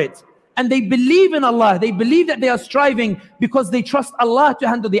strive for it, and they believe in Allah, they believe that they are striving because they trust Allah to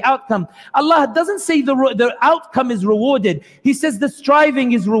handle the outcome. Allah doesn't say the outcome is rewarded. He says the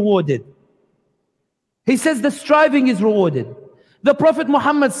striving is rewarded. He says the striving is rewarded. The Prophet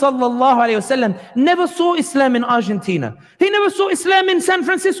Muhammad sallallahu alayhi wasallam never saw Islam in Argentina. He never saw Islam in San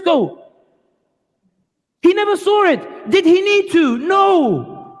Francisco. He never saw it. Did he need to?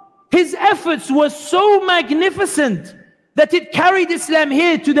 No. His efforts were so magnificent that it carried Islam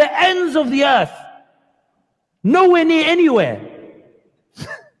here to the ends of the earth. Nowhere near anywhere.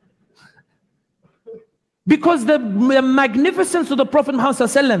 Because the magnificence of the Prophet Muhammad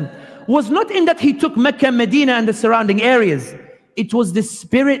sallallahu alayhi wasallam was not in that he took Mecca, Medina and the surrounding areas. It was the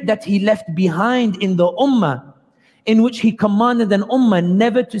spirit that he left behind in the Ummah, in which he commanded an Ummah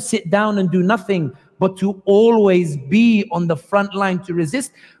never to sit down and do nothing, but to always be on the front line to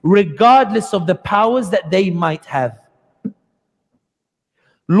resist, regardless of the powers that they might have.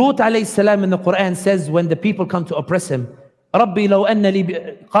 Lut alayhi salam in the Quran says, when the people come to oppress him, رَبِّي لَوْ أَنَّ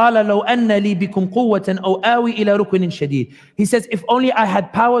لِي قَالَ لَوْ أَنَّ لِي بِكُمْ قُوَّةً أَوْ آوِي إِلَى رُكْنٍ شَدِيدٍ. He says, if only I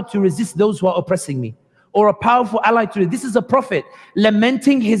had power to resist those who are oppressing me, or a powerful ally to it. This is a prophet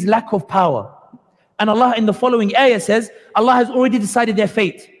lamenting his lack of power. And Allah in the following ayah says, Allah has already decided their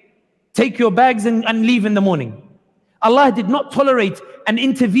fate. Take your bags and leave in the morning. Allah did not tolerate an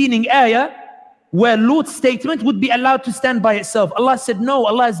intervening ayah where Lut's statement would be allowed to stand by itself. Allah said, no,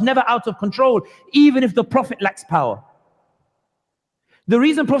 Allah is never out of control, even if the prophet lacks power. The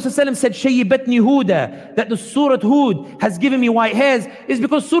reason Prophet ﷺ said, Shayyibatni Huda, that the Surah Hud has given me white hairs, is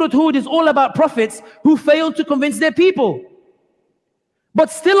because Surah Hud is all about prophets who failed to convince their people. But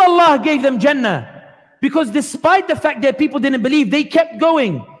still Allah gave them Jannah, because despite the fact that people didn't believe, they kept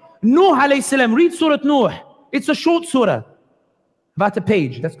going. Nuh alayhi salam, read Surah Nuh. It's a short surah, about a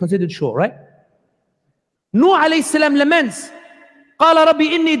page. That's considered short, right? Nuh alayhi salam laments. قال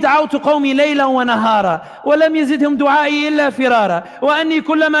ربي إني دعوت قومي ليلا ونهارا ولم يزدهم دعائي إلا فرارا وأني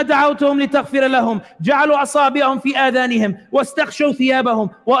كلما دعوتهم لتغفر لهم جعلوا أصابعهم في آذانهم واستغشوا ثيابهم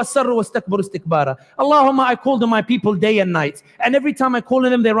وأصروا واستكبروا استكبارا. Allahumma, I call to my people day and night, and every time I call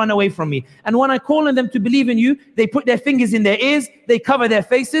on them they run away from me, and when I call on them to believe in you they put their fingers in their ears, they cover their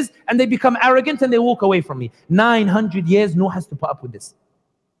faces, and they become arrogant and they walk away from me. 900 years Nuh has to put up with this.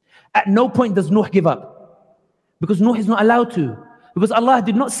 At no point does Nuh give up, because Nuh is not allowed to. Because Allah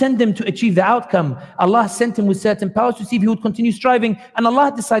did not send them to achieve the outcome. Allah sent him with certain powers to see if he would continue striving, and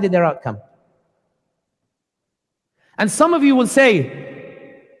Allah decided their outcome. And some of you will say,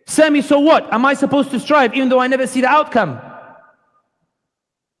 Sami, so what? Am I supposed to strive even though I never see the outcome?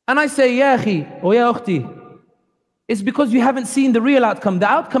 And I say, Ya akhi, or ya ukhti, it's because you haven't seen the real outcome. The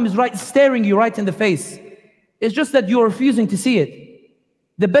outcome is right, staring you right in the face. It's just that you're refusing to see it.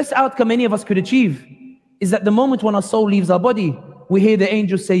 The best outcome any of us could achieve is that the moment when our soul leaves our body, we hear the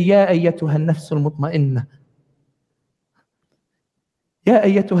angels say, Ya ayyatuha an-nafsul mutma'inna. Ya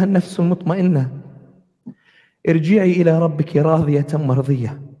ayyatuha an-nafsul mutma'inna. Irji'i ila rabbiki radiyatan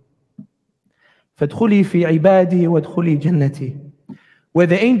mardiyah. Fadkhuli fi ibadi wadkhuli jannati. Where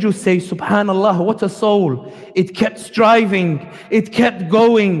the angels say, Subhanallah, what a soul. It kept striving, it kept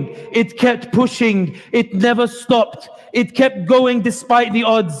going, it kept pushing, it never stopped. It kept going despite the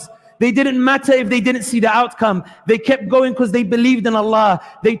odds. They didn't matter if they didn't see the outcome. They kept going because they believed in Allah.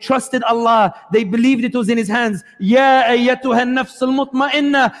 They trusted Allah. They believed it was in His hands. Ya ayyatuha an-nafs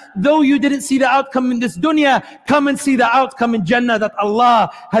al-mutma'inna. Though you didn't see the outcome in this dunya, come and see the outcome in Jannah that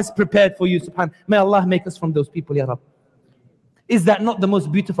Allah has prepared for you. Subhan. May Allah make us from those people, Ya Rabb. Is that not the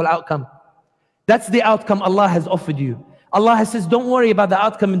most beautiful outcome? That's the outcome Allah has offered you. Allah has says, don't worry about the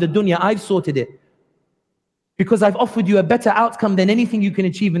outcome in the dunya. I've sorted it. Because I've offered you a better outcome than anything you can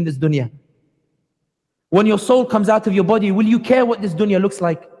achieve in this dunya. When your soul comes out of your body, will you care what this dunya looks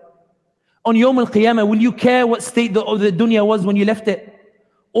like? On Yawm al-Qiyamah, will you care what state the dunya was when you left it?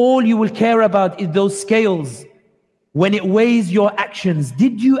 All you will care about is those scales. When it weighs your actions,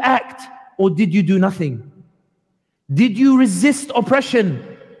 did you act or did you do nothing? Did you resist oppression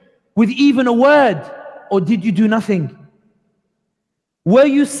with even a word or did you do nothing? Were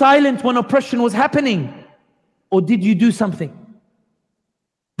you silent when oppression was happening? Or did you do something?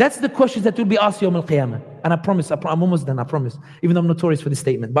 That's the questions that will be asked Yawm al-Qiyamah. And I promise, I'm almost done, I promise. Even though I'm notorious for this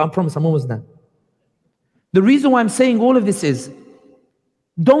statement, but I promise I'm almost done. The reason why I'm saying all of this is,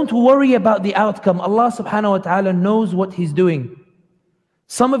 don't worry about the outcome. Allah subhanahu wa ta'ala knows what He's doing.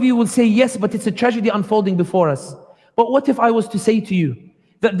 Some of you will say, yes, but it's a tragedy unfolding before us. But what if I was to say to you,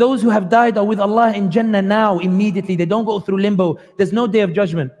 that those who have died are with Allah in Jannah now, immediately. They don't go through limbo. There's no day of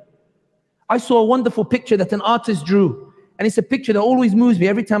judgment. I saw a wonderful picture that an artist drew, and it's a picture that always moves me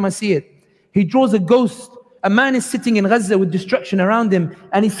every time I see it. He draws a ghost. A man is sitting in Gaza with destruction around him,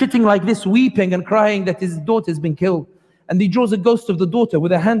 and he's sitting like this, weeping and crying that his daughter's been killed. And he draws a ghost of the daughter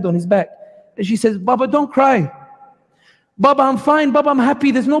with a hand on his back. And she says, Baba, don't cry. Baba, I'm fine. Baba, I'm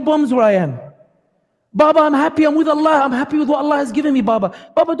happy. There's no bombs where I am. Baba, I'm happy. I'm with Allah. I'm happy with what Allah has given me, Baba.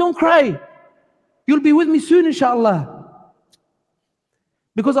 Baba, don't cry. You'll be with me soon, inshallah.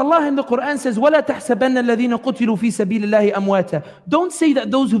 Because Allah in the Quran says, وَلَا تَحْسَبَنَّ الَّذِينَ قُتِلُوا فِي سَبِيلِ اللَّهِ أَمْوَاتًا. Don't say that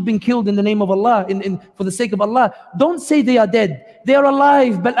those who've been killed in the name of Allah, for the sake of Allah, don't say they are dead. They are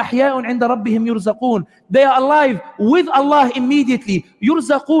alive. بَلْ أَحْيَاءٌ عِنْدَ رَبِّهِمْ يُرْزَقُونَ. They are alive with Allah immediately.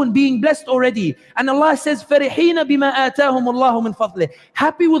 يُرْزَقُونَ, being blessed already. And Allah says, فَرِحِينَ بِمَا آتَاهُمُ اللَّهُ مِنْ فَضْلِهِ.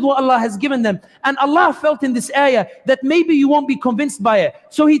 Happy with what Allah has given them. And Allah felt in this ayah that maybe you won't be convinced by it.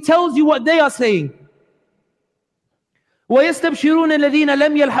 So He tells you what they are saying. وَيَسْتَبْشِرُونَ الَّذِينَ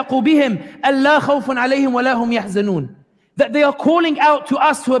لَمْ يَلْحَقُوا بِهِمْ أَلَّا خَوْفٌ عَلَيْهِمْ وَلَا هُمْ يَحْزَنُونَ. That they are calling out to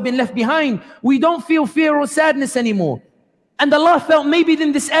us who have been left behind. We don't feel fear or sadness anymore. And Allah felt maybe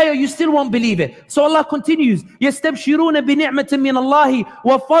in this ayah you still won't believe it. So Allah continues, يَسْتَبْشِرُونَ بِنِعْمَةٍ مِّنَ اللَّهِ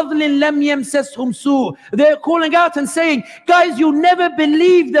وَفَضْلٍ لَمْ يَمْسَسْهُمْ سُوءٌ. They're calling out and saying, guys, you'll never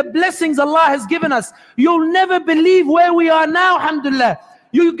believe the blessings Allah has given us. You'll never believe where we are now, alhamdulillah.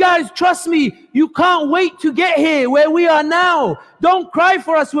 You guys, trust me, you can't wait to get here where we are now. Don't cry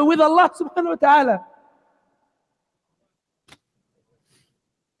for us, we're with Allah subhanahu wa ta'ala.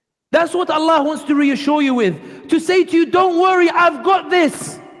 That's what Allah wants to reassure you with. To say to you, don't worry, I've got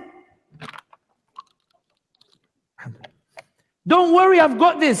this. Don't worry, I've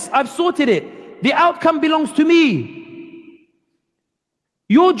got this. I've sorted it. The outcome belongs to me.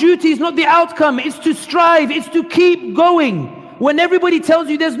 Your duty is not the outcome, it's to strive, it's to keep going. When everybody tells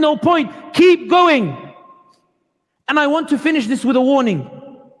you there's no point, keep going. And I want to finish this with a warning.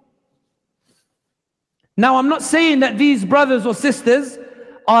 Now, I'm not saying that these brothers or sisters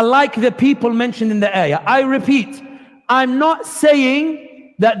are like the people mentioned in the ayah. I repeat, I'm not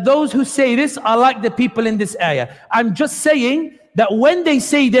saying that those who say this are like the people in this ayah. I'm just saying that when they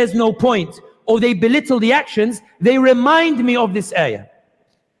say there's no point, or they belittle the actions, they remind me of this ayah,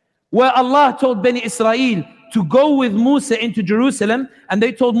 where Allah told Bani Israel to go with Musa into Jerusalem, and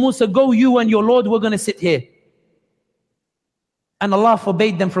they told Musa, go you and your Lord, we're going to sit here. And Allah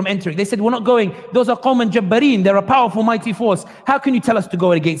forbade them from entering. They said, we're not going. Those are Qawm and Jabbareen. They're a powerful, mighty force. How can you tell us to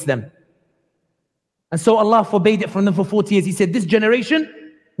go against them? And so Allah forbade it from them for 40 years. He said, this generation,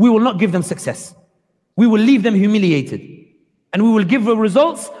 we will not give them success. We will leave them humiliated. And we will give the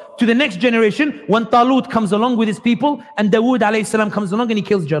results to the next generation when Talut comes along with his people and Dawood alayhi salam comes along and he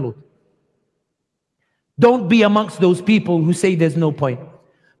kills Jalut. Don't be amongst those people who say there's no point.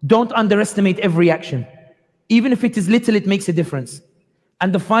 Don't underestimate every action. Even if it is little, it makes a difference.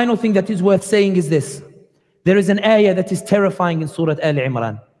 And the final thing that is worth saying is this. There is an ayah that is terrifying in Surah Al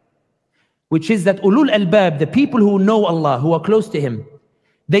Imran, which is that ulul albab, the people who know Allah, who are close to Him,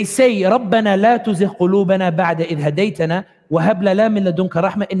 they say, رَبَّنَا لَا تُزِغْ قُلُوبَنَا بَعْدَ إِذْ هَدَيْتَنَا وَهَبْ لَنَا مِن لَدُنْكَ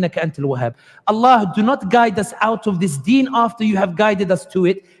رَحْمَةً إِنَّكَ أَنْتَ الْوَهَّابُ. Allah, do not guide us out of this deen after you have guided us to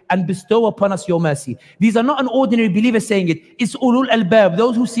it, and bestow upon us your mercy. These are not an ordinary believer saying it. It's ulul albab,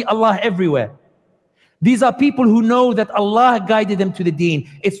 those who see Allah everywhere. These are people who know that Allah guided them to the deen.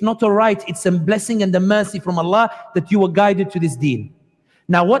 It's not a right, it's a blessing and a mercy from Allah that you were guided to this deen.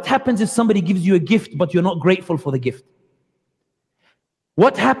 Now what happens if somebody gives you a gift but you're not grateful for the gift?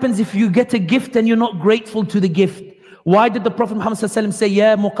 What happens if you get a gift and you're not grateful to the gift? Why did the Prophet Muhammad say,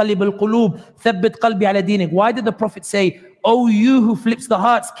 Ya muqallib al-qulub, thabbit qalbi ala dinik? Why did the Prophet say, oh you who flips the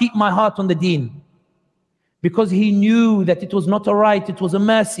hearts, keep my heart on the deen? Because he knew that it was not a right, it was a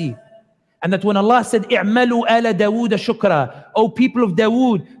mercy. And that when Allah said, "I'malu ala Dawood shukra," O people of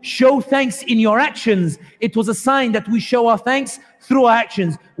Dawood, show thanks in your actions. It was a sign that we show our thanks through our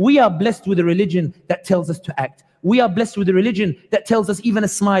actions. We are blessed with a religion that tells us to act. We are blessed with a religion that tells us even a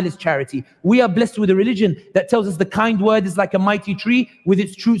smile is charity. We are blessed with a religion that tells us the kind word is like a mighty tree with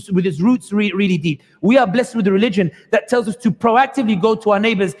its roots really deep. We are blessed with a religion that tells us to proactively go to our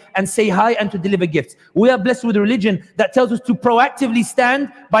neighbors and say hi and to deliver gifts. We are blessed with a religion that tells us to proactively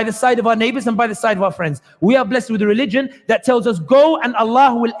stand by the side of our neighbors and by the side of our friends. We are blessed with a religion that tells us go and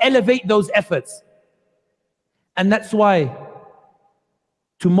Allah will elevate those efforts. And that's why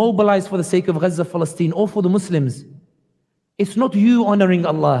to mobilize for the sake of Gaza, Palestine, or for the Muslims, it's not you honoring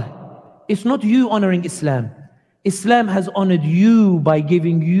Allah. It's not you honoring Islam. Islam has honored you by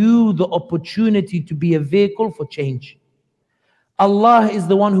giving you the opportunity to be a vehicle for change. Allah is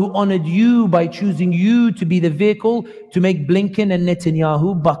the one who honored you by choosing you to be the vehicle to make Blinken and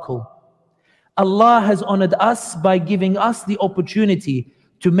Netanyahu buckle. Allah has honored us by giving us the opportunity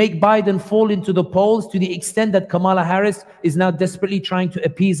to make Biden fall into the polls to the extent that Kamala Harris is now desperately trying to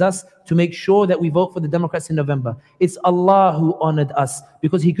appease us to make sure that we vote for the Democrats in November. It's Allah who honored us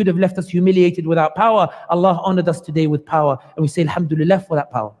because He could have left us humiliated without power. Allah honored us today with power, and we say Alhamdulillah for that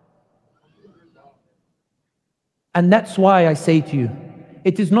power. And that's why I say to you,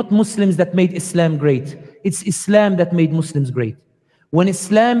 it is not Muslims that made Islam great. It's Islam that made Muslims great. When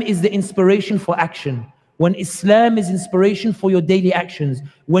Islam is the inspiration for action, when Islam is inspiration for your daily actions,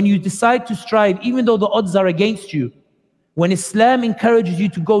 when you decide to strive even though the odds are against you, when Islam encourages you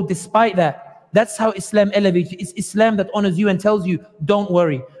to go despite that, that's how Islam elevates you. It's Islam that honors you and tells you, don't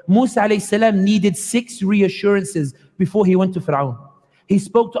worry. Musa alayhi salam needed 6 reassurances before he went to Fir'aun. He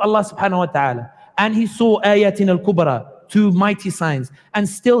spoke to Allah subhanahu wa ta'ala and he saw ayatin al-kubra, 2 mighty signs. And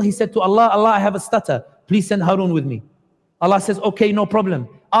still he said to Allah, Allah, I have a stutter. Please send Harun with me. Allah says, okay, no problem.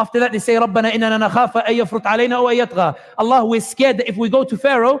 After that, they say, رَبَّنَا إِنَّنَا نَخَافَ أَن يَفْرُطَ عَلَيْنَا أَوْ أَن يَطْغَى. Allah, we're scared that if we go to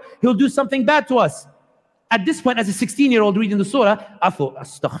Pharaoh, he'll do something bad to us. At this point, as a 16-year-old reading the surah, I thought,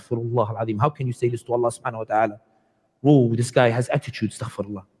 astaghfirullah al-azim. How can you say this to Allah subhanahu wa ta'ala? Oh, this guy has attitude,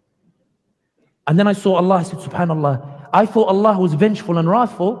 astaghfirullah. And then I saw Allah, I said, subhanallah. I thought Allah was vengeful and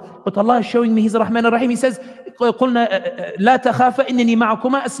wrathful, but Allah is showing me He's Rahman ar-Rahim. He says, قُلْنَا لَا تَخَافَ إِنِّنِي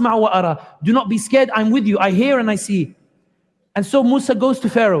مَعَكُمَا أَسْمَعُ وَأَرَى. Do not be scared, I'm with you. I hear and I see. And so Musa goes to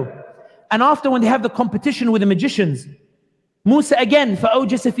Pharaoh. And after when they have the competition with the magicians, Musa again,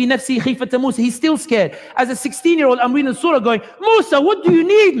 فَأَوْجَسَ فِي نَفْسِهِ خِيفَةَ مُوسَى. He's still scared. As a 16-year-old, I'm reading the surah going, Musa, what do you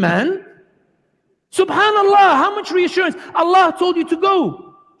need, man? Subhanallah, how much reassurance. Allah told you to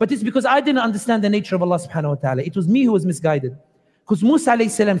go. But it's because I didn't understand the nature of Allah subhanahu wa ta'ala. It was me who was misguided. Because Musa alayhi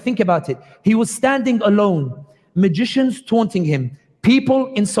salam, think about it. He was standing alone. Magicians taunting him.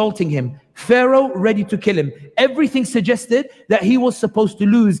 People insulting him. Pharaoh ready to kill him. Everything suggested that he was supposed to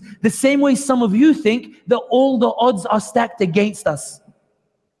lose. The same way some of you think that all the odds are stacked against us.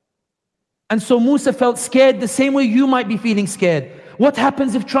 And so Musa felt scared the same way you might be feeling scared. What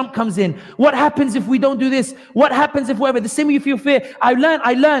happens if Trump comes in? What happens if we don't do this? What happens if whatever? The same way you feel fear. I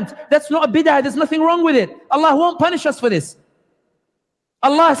learned. That's not a bid'ah. There's nothing wrong with it. Allah won't punish us for this.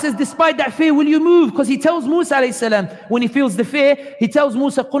 Allah says, despite that fear, will you move? Because He tells Musa alayhi salam, when he feels the fear, He tells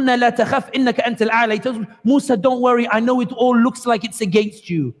Musa, قُلْنَا لَا تَخَفْ إِنَّكَ أَنْتَ الْأَعْلَى. He tells Musa, don't worry, I know it all looks like it's against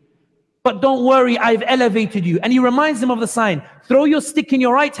you. But don't worry, I've elevated you. And He reminds him of the sign. Throw your stick in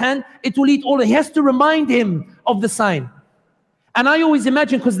your right hand, it will eat all. He has to remind him of the sign. And I always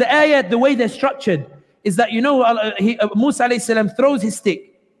imagine, because the ayat, the way they're structured, is that, you know, Musa alayhi salam throws his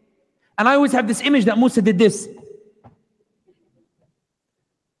stick. And I always have this image that Musa did this.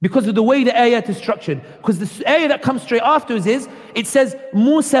 Because of the way the ayat is structured. Because the ayat that comes straight afterwards is, it says,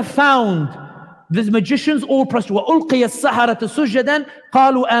 Musa found the magicians all prostrated. وَأُلْقِيَ السَّحَرَةَ سُجَّدًا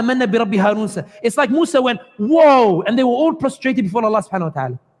قَالُوا آمَنَّا بِرَبِّ هَارُونَ. It's like Musa went, whoa, and they were all prostrated before Allah subhanahu wa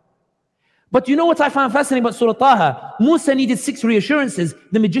ta'ala. But you know what I found fascinating about Surah Taha? Musa needed 6 reassurances,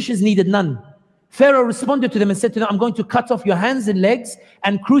 the magicians needed none. Pharaoh responded to them and said to them, I'm going to cut off your hands and legs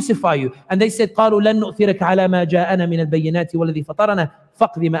and crucify you. And they said, قَالُوا لَن نُؤْثِرَكَ عَلَى مَا جَاءَنَا مِنَ الْبَيِّنَاتِ وَالَّذِي فَطَرَنَا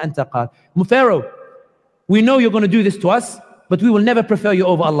فَقْضِ مَا أَنْتَ قَالَ. Pharaoh, we know you're going to do this to us, but we will never prefer you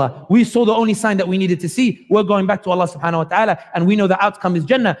over Allah. We saw the only sign that we needed to see. We're going back to Allah subhanahu wa ta'ala, and we know the outcome is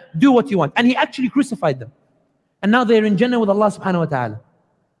Jannah. Do what you want. And He actually crucified them. And now they're in Jannah with Allah subhanahu wa ta'ala.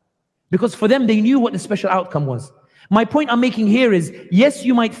 Because for them, they knew what the special outcome was. My point I'm making here is, yes,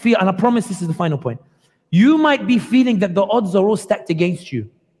 you might feel, and I promise this is the final point, you might be feeling that the odds are all stacked against you.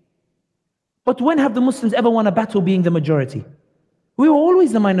 But when have the Muslims ever won a battle being the majority? We were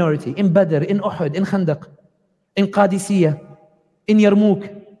always the minority. In Badr, in Uhud, in Khandaq, in Qadisiyah, in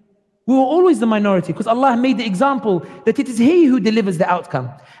Yarmouk. We were always the minority, because Allah made the example that it is He who delivers the outcome.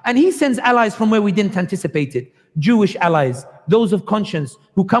 And He sends allies from where we didn't anticipate it. Jewish allies, those of conscience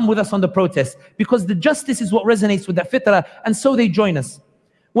who come with us on the protest, because the justice is what resonates with that fitrah, and so they join us.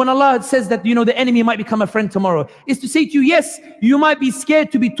 When Allah says that, you know, the enemy might become a friend tomorrow, is to say to you, yes, you might be scared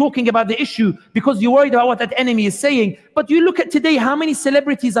to be talking about the issue because you're worried about what that enemy is saying. But you look at today, how many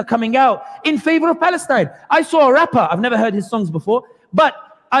celebrities are coming out in favor of Palestine. I saw a rapper, I've never heard his songs before, but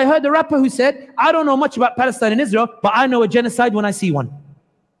I heard a rapper who said, I don't know much about Palestine and Israel, but I know a genocide when I see one.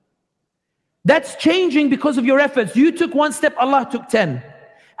 That's changing because of your efforts. You took 1 step, Allah took 10.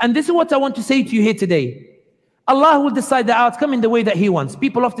 And this is what I want to say to you here today. Allah will decide the outcome in the way that He wants.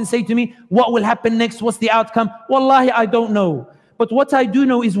 People often say to me, what will happen next? What's the outcome? Wallahi, I don't know. But what I do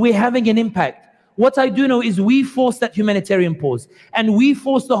know is we're having an impact. What I do know is we forced that humanitarian pause, and we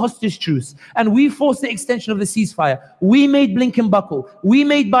forced the hostage truce, and we forced the extension of the ceasefire. We made Blinken buckle. We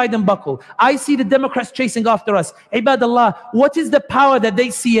made Biden buckle. I see the Democrats chasing after us. Ibadallah, what is the power that they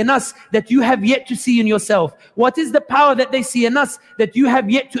see in us that you have yet to see in yourself? What is the power that they see in us that you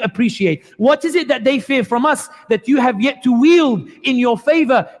have yet to appreciate? What is it that they fear from us that you have yet to wield in your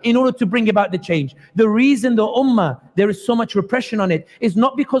favor in order to bring about the change? The reason the Ummah, there is so much repression on it, is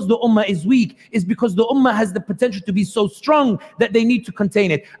not because the Ummah is weak, is because the Ummah has the potential to be so strong that they need to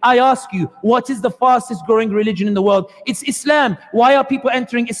contain it. I ask you, what is the fastest growing religion in the world? It's Islam. Why are people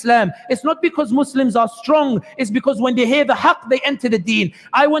entering Islam? It's not because Muslims are strong, it's because when they hear the haqq, they enter the deen.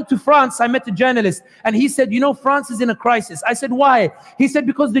 I went to France, I met a journalist, and he said, you know, France is in a crisis. I said, why? He said,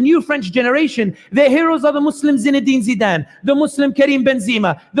 because the new French generation, their heroes are the Muslim Zinedine Zidane, the Muslim Karim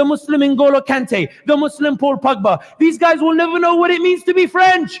Benzema, the Muslim N'Golo Kante, the Muslim Paul Pogba. These guys will never know what it means to be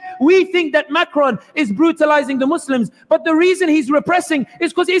French. We think that Macron is brutalizing the Muslims, but the reason he's repressing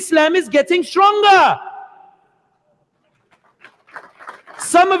is because Islam is getting stronger.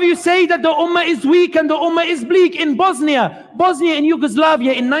 Some of you say that the Ummah is weak and the Ummah is bleak. In Bosnia and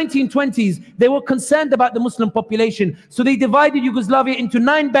Yugoslavia in 1920s, they were concerned about the Muslim population. So they divided Yugoslavia into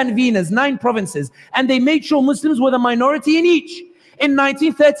 9 banvinas, 9 provinces, and they made sure Muslims were the minority in each. In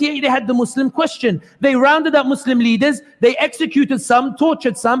 1938, they had the Muslim question. They rounded up Muslim leaders, they executed some,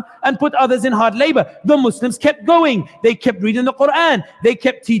 tortured some, and put others in hard labor. The Muslims kept going. They kept reading the Quran. They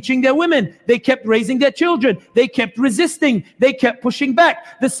kept teaching their women. They kept raising their children. They kept resisting. They kept pushing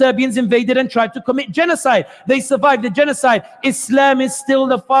back. The Serbians invaded and tried to commit genocide. They survived the genocide. Islam is still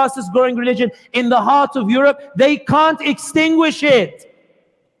the fastest growing religion in the heart of Europe. They can't extinguish it.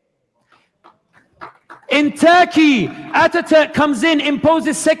 In Turkey, Ataturk comes in,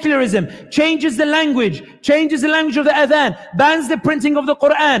 imposes secularism, changes the language of the adhan, bans the printing of the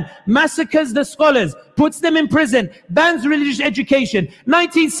Quran, massacres the scholars, puts them in prison, bans religious education.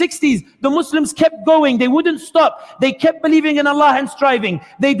 1960s, the Muslims kept going. They wouldn't stop. They kept believing in Allah and striving.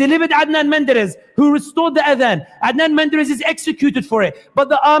 They delivered Adnan Menderes, who restored the adhan. Adnan Menderes is executed for it. But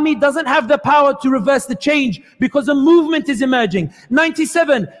the army doesn't have the power to reverse the change because a movement is emerging.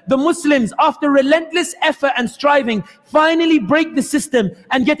 97, the Muslims, after relentless effort and striving, finally break the system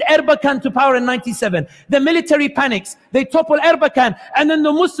and get Erbakan to power in 97. The military panics. They topple Erbakan. And then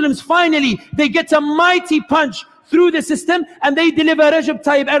the Muslims finally, they get a mighty punch through the system and they deliver Recep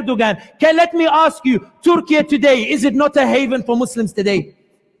Tayyip Erdogan. Okay, let me ask you, Turkey today, is it not a haven for Muslims today?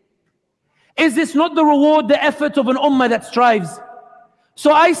 Is this not the reward, the effort of an ummah that strives?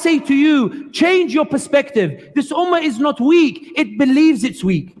 So I say to you, change your perspective. This ummah is not weak, it believes it's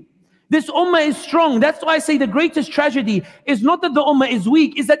weak. This ummah is strong. That's why I say the greatest tragedy is not that the ummah is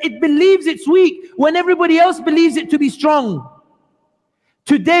weak, is that it believes it's weak when everybody else believes it to be strong.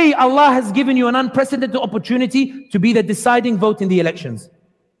 Today, Allah has given you an unprecedented opportunity to be the deciding vote in the elections.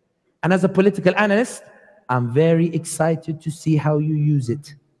 And as a political analyst, I'm very excited to see how you use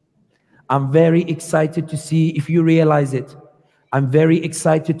it. I'm very excited to see if you realize it. I'm very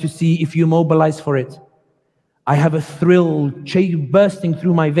excited to see if you mobilize for it. I have a thrill bursting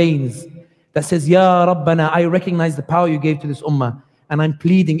through my veins that says, Ya Rabbana, I recognize the power you gave to this ummah. And I'm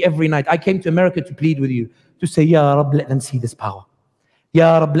pleading every night. I came to America to plead with you, to say, Ya Rabb, let them see this power.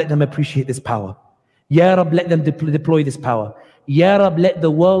 Ya Rabb, let them appreciate this power. Ya Rabb, let them deploy this power. Ya Rabb, let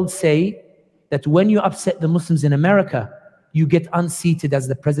the world say that when you upset the Muslims in America, you get unseated as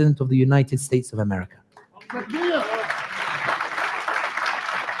the President of the United States of America.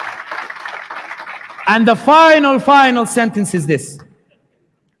 And the final sentence is this.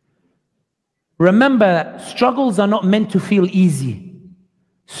 Remember, struggles are not meant to feel easy.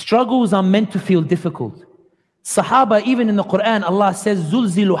 Struggles are meant to feel difficult. Sahaba, even in the Quran, Allah says,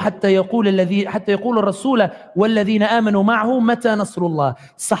 زُلْزِلُوا حَتَّى يَقُولَ الرَّسُولَ وَالَّذِينَ آمَنُوا مَعَهُ مَتَى نَصْرُ اللَّهِ.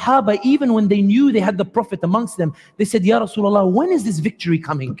 Sahaba, even when they knew they had the Prophet amongst them, they said, Ya Rasulullah, when is this victory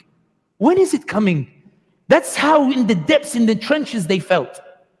coming? When is it coming? That's how in the depths, in the trenches they felt.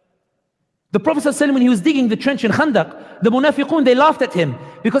 The Prophet ﷺ, when he was digging the trench in Khandaq, the Munafiqun, they laughed at him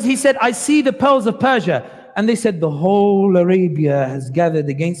because he said, I see the pearls of Persia. And they said, the whole Arabia has gathered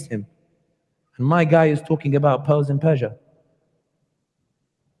against him. And my guy is talking about pearls in Persia.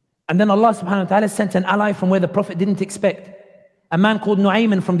 And then Allah subhanahu wa ta'ala sent an ally from where the Prophet didn't expect. A man called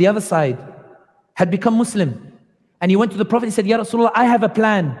Nu'ayman from the other side had become Muslim. And he went to the Prophet and said, Ya Rasulullah, I have a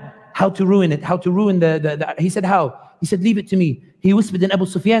plan how to ruin it, how to ruin the He said, how? He said, leave it to me. He whispered in Abu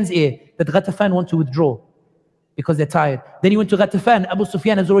Sufyan's ear that Ghatafan want to withdraw because they're tired. Then he went to Ghatafan. Abu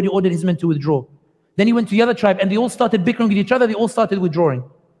Sufyan has already ordered his men to withdraw. Then he went to the other tribe and they all started bickering with each other. They all started withdrawing.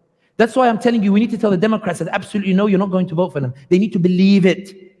 That's why I'm telling you, we need to tell the Democrats that absolutely no, you're not going to vote for them. They need to believe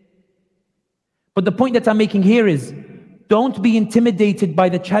it. But the point that I'm making here is, don't be intimidated by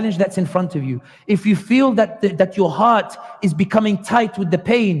the challenge that's in front of you. If you feel that your heart is becoming tight with the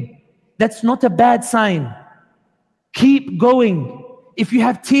pain, that's not a bad sign. Keep going. If you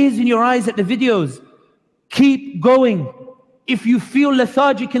have tears in your eyes at the videos, keep going. If you feel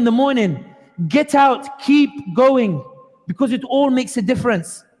lethargic in the morning, get out, keep going. Because it all makes a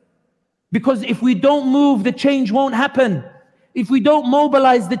difference. Because if we don't move, the change won't happen. If we don't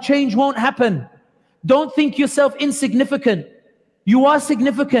mobilize, the change won't happen. Don't think yourself insignificant. You are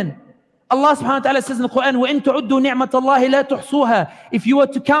significant. Allah subhanahu wa ta'ala says in the Quran, وَإِن تُعُدُّوا نِعْمَةَ اللَّهِ لَا تُحْصُوهَا. If you were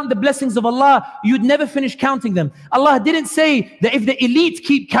to count the blessings of Allah, you'd never finish counting them. Allah didn't say that if the elite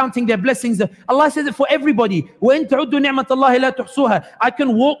keep counting their blessings. Allah says it for everybody. وَإِن تُعُدُّوا نِعْمَةَ اللَّهِ لَا تُحْصُوهَا. I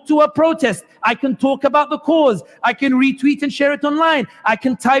can walk to a protest. I can talk about the cause. I can retweet and share it online. I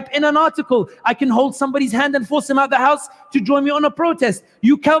can type in an article. I can hold somebody's hand and force him out the house to join me on a protest.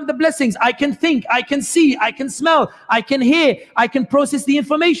 You count the blessings. I can think, I can see, I can smell, I can hear, I can process the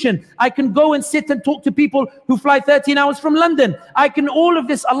information. I can go and sit and talk to people who fly 13 hours from London. I can all of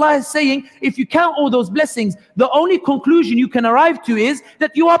this. Allah is saying, if you count all those blessings, the only conclusion you can arrive to is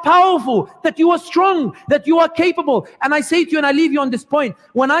that you are powerful, that you are strong, that you are capable. And I say to you, and I leave you on this point,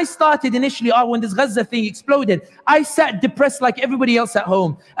 when I started initially, when this Gaza thing exploded, I sat depressed like everybody else at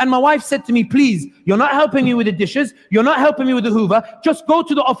home. And my wife said to me, please, you're not helping me with the dishes, you're not helping me with the Hoover, just go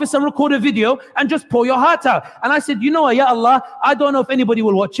to the office and record a video and just pour your heart out. And I said, you know what, Ya Allah, I don't know if anybody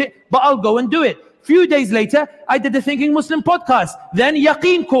will watch it, but I'll go and do it. Few days later, I did the Thinking Muslim podcast. Then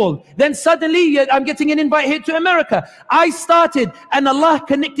Yaqeen called. Then suddenly I'm getting an invite here to America. I started, and Allah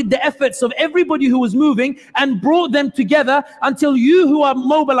connected the efforts of everybody who was moving and brought them together until you who are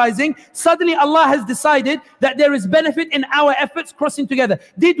mobilizing, suddenly Allah has decided that there is benefit in our efforts crossing together.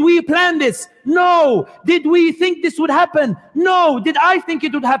 Did we plan this? No. Did we think this would happen? No. Did I think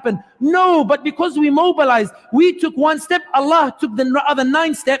it would happen? No. But because we mobilized, we took one step, Allah took the other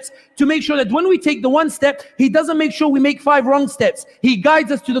 9 steps to make sure that when we take the one step, He doesn't make sure we make 5 wrong steps. He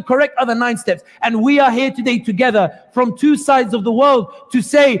guides us to the correct other 9 steps. And we are here today together from 2 sides of the world to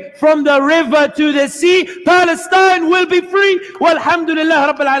say, from the river to the sea, Palestine will be free.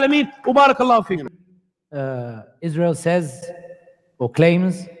 Walhamdulillah Rabbil Alameen. Barakallahu fikum. Israel says or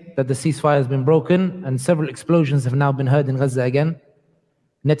claims that the ceasefire has been broken and several explosions have now been heard in Gaza again.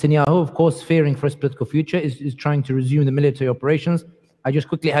 Netanyahu, of course, fearing for his political future, is trying to resume the military operations. I just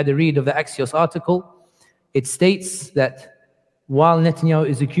quickly had a read of the Axios article. It states that while Netanyahu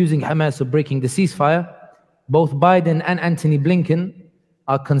is accusing Hamas of breaking the ceasefire, both Biden and Antony Blinken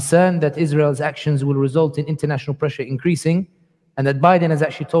are concerned that Israel's actions will result in international pressure increasing, and that Biden has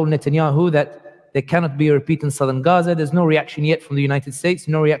actually told Netanyahu that there cannot be a repeat in southern Gaza. There's no reaction yet from the United States,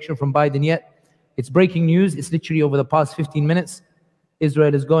 no reaction from Biden yet. It's breaking news. It's literally over the past 15 minutes.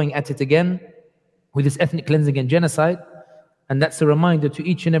 Israel is going at it again with this ethnic cleansing and genocide. And that's a reminder to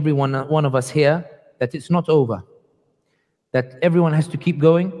each and every one of us here that it's not over. That everyone has to keep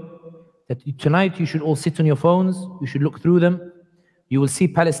going. That tonight you should all sit on your phones. You should look through them. You will see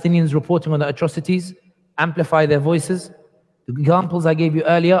Palestinians reporting on the atrocities, amplify their voices. The examples I gave you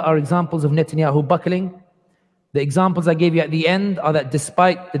earlier are examples of Netanyahu buckling. The examples I gave you at the end are that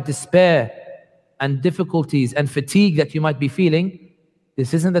despite the despair and difficulties and fatigue that you might be feeling,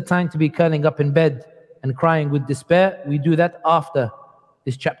 this isn't the time to be curling up in bed and crying with despair. We do that after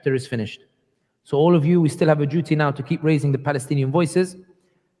this chapter is finished. So all of you, we still have a duty now to keep raising the Palestinian voices,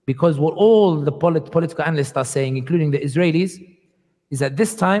 because what all the political analysts are saying, including the Israelis, is that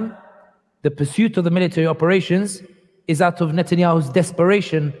this time the pursuit of the military operations is out of Netanyahu's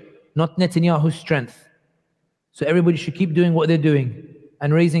desperation, not Netanyahu's strength. So everybody should keep doing what they're doing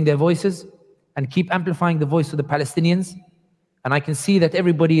and raising their voices and keep amplifying the voice of the Palestinians. And I can see that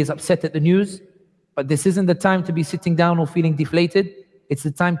everybody is upset at the news, but this isn't the time to be sitting down or feeling deflated. It's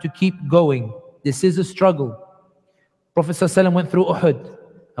the time to keep going. This is a struggle. Prophet ﷺ went through Uhud,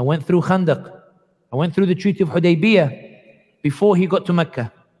 and went through Khandaq, and went through the Treaty of Hudaybiyah before he got to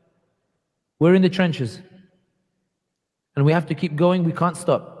Mecca. We're in the trenches. And we have to keep going, we can't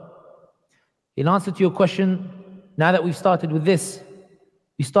stop. In answer to your question, now that we've started with this,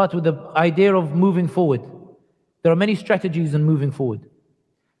 we start with the idea of moving forward. There are many strategies in moving forward.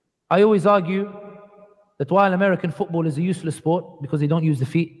 I always argue that while American football is a useless sport because they don't use the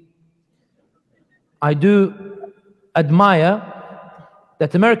feet, I do admire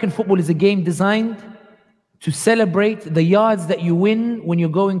that American football is a game designed to celebrate the yards that you win when you're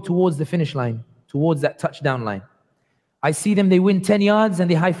going towards the finish line, towards that touchdown line. I see them, they win 10 yards and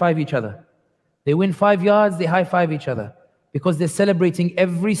they high-five each other. They win 5 yards, they high-five each other, because they're celebrating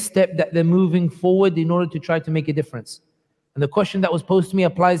every step that they're moving forward in order to try to make a difference. And the question that was posed to me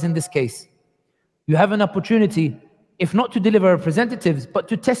applies in this case. You have an opportunity, if not to deliver representatives, but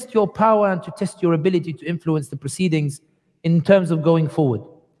to test your power and to test your ability to influence the proceedings in terms of going forward.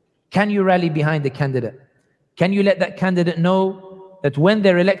 Can you rally behind the candidate? Can you let that candidate know that when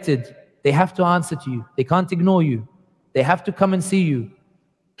they're elected, they have to answer to you? They can't ignore you. They have to come and see you.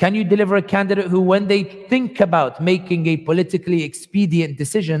 Can you deliver a candidate who, when they think about making a politically expedient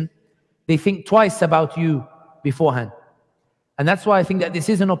decision, they think twice about you beforehand? And that's why I think that this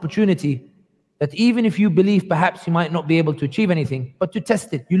is an opportunity that even if you believe perhaps you might not be able to achieve anything, but to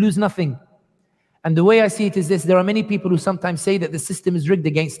test it, you lose nothing. And the way I see it is this: there are many people who sometimes say that the system is rigged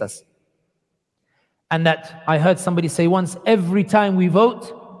against us. And that I heard somebody say once, every time we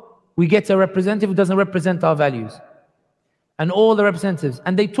vote, we get a representative who doesn't represent our values. And all the representatives,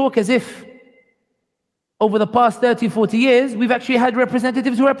 and they talk as if over the past 30, 40 years, we've actually had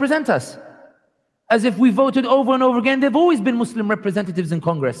representatives who represent us. As if we voted over and over again. They've always been Muslim representatives in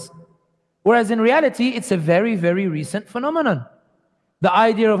Congress. Whereas in reality, it's a very, very recent phenomenon. The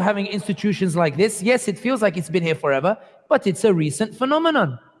idea of having institutions like this, yes, it feels like it's been here forever, but it's a recent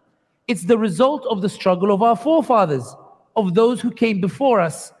phenomenon. It's the result of the struggle of our forefathers, of those who came before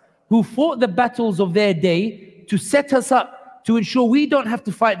us, who fought the battles of their day to set us up, to ensure we don't have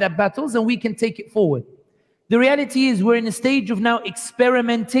to fight that battles and we can take it forward. The reality is we're in a stage of now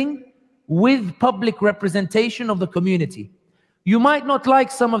experimenting with public representation of the community. You might not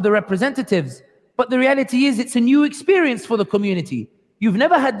like some of the representatives, but the reality is it's a new experience for the community. You've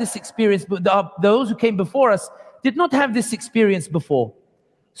never had this experience, but those who came before us did not have this experience before.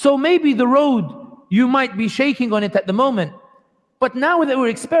 So maybe the road, you might be shaking on it at the moment, but now that we're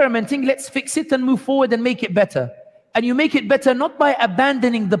experimenting, let's fix it and move forward and make it better. And you make it better not by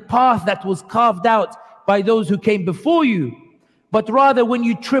abandoning the path that was carved out by those who came before you, but rather when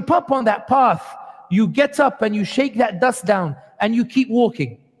you trip up on that path, you get up and you shake that dust down and you keep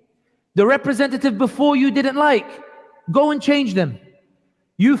walking. The representative before you didn't like, go and change them.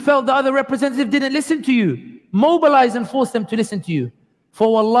 You felt the other representative didn't listen to you, mobilize and force them to listen to you.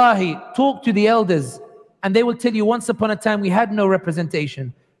 For wallahi, talk to the elders and they will tell you, once upon a time we had no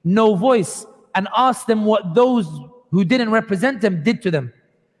representation, no voice, and ask them what those who didn't represent them did to them.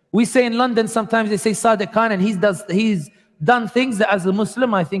 We say in London sometimes they say Sadiq Khan, and he's done things that as a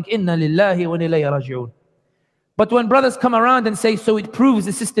Muslim I think inna lillahi wa inna ilayhi raji'un. But when brothers come around and say, so it proves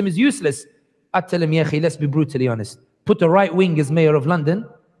the system is useless, I tell them, Yahi, let's be brutally honest. Put a right wing as mayor of London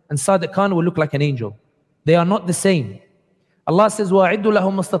and Sadiq Khan will look like an angel. They are not the same. Allah says, وَأَعِدُّ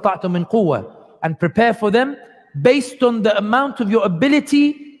لَهُمْ مَسْتَطَعْتُم مِّن قُوَّةٍ, and prepare for them based on the amount of your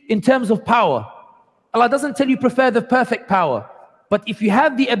ability in terms of power. Allah doesn't tell you prefer the perfect power, but if you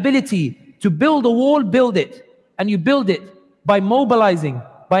have the ability to build a wall, build it. And you build it by mobilizing,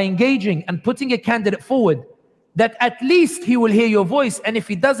 by engaging and putting a candidate forward, that at least he will hear your voice, and if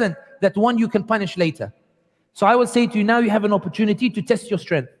he doesn't, that one you can punish later. So I will say to you, now you have an opportunity to test your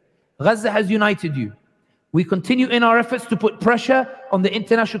strength. Gaza has united you. We continue in our efforts to put pressure on the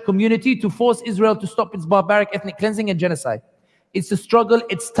international community to force Israel to stop its barbaric ethnic cleansing and genocide. It's a struggle,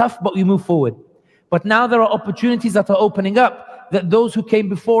 it's tough, but we move forward. But now there are opportunities that are opening up that those who came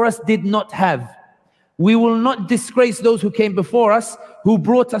before us did not have. We will not disgrace those who came before us, who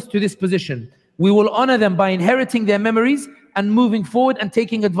brought us to this position. We will honor them by inheriting their memories and moving forward and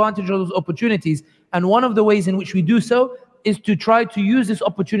taking advantage of those opportunities. And one of the ways in which we do so is to try to use this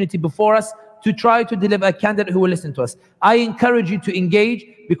opportunity before us to try to deliver a candidate who will listen to us. I encourage you to engage,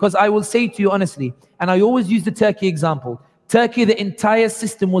 because I will say to you honestly, and I always use the Turkey example. Turkey, the entire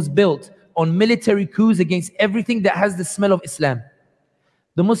system was built on military coups against everything that has the smell of Islam.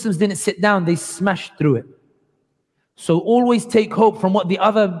 The Muslims didn't sit down, they smashed through it. So always take hope from what the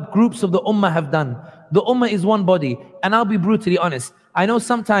other groups of the Ummah have done. The Ummah is one body, and I'll be brutally honest. I know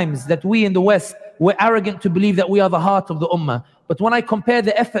sometimes that we in the West, we're arrogant to believe that we are the heart of the Ummah. But when I compare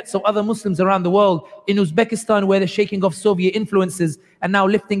the efforts of other Muslims around the world, in Uzbekistan where they're shaking off Soviet influences and now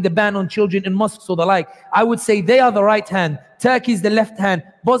lifting the ban on children in mosques or the like, I would say they are the right hand, Turkey is the left hand,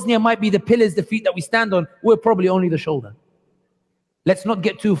 Bosnia might be the pillars, the feet that we stand on, we're probably only the shoulder. Let's not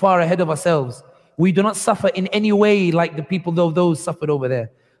get too far ahead of ourselves. We do not suffer in any way like the people of those suffered over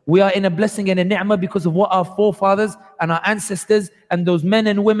there. We are in a blessing and a ni'mah because of what our forefathers and our ancestors and those men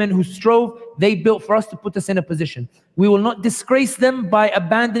and women who strove, they built for us to put us in a position. We will not disgrace them by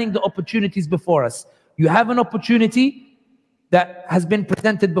abandoning the opportunities before us. You have an opportunity that has been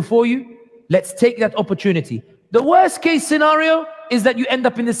presented before you. Let's take that opportunity. The worst case scenario is that you end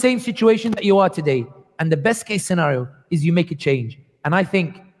up in the same situation that you are today. And the best case scenario is you make a change. And I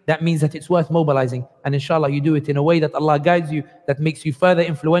think that means that it's worth mobilizing. And inshallah, you do it in a way that Allah guides you, that makes you further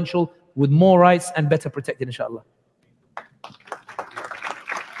influential, with more rights and better protected, inshallah.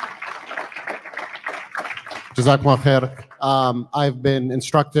 Jazakumullah khair. I've been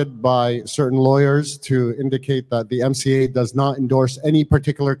instructed by certain lawyers to indicate that the MCA does not endorse any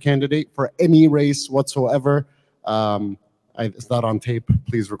particular candidate for any race whatsoever. Is that on tape?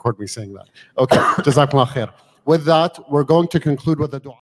 Please record me saying that. Okay, Jazakumullah khair. With that, we're going to conclude with a dua.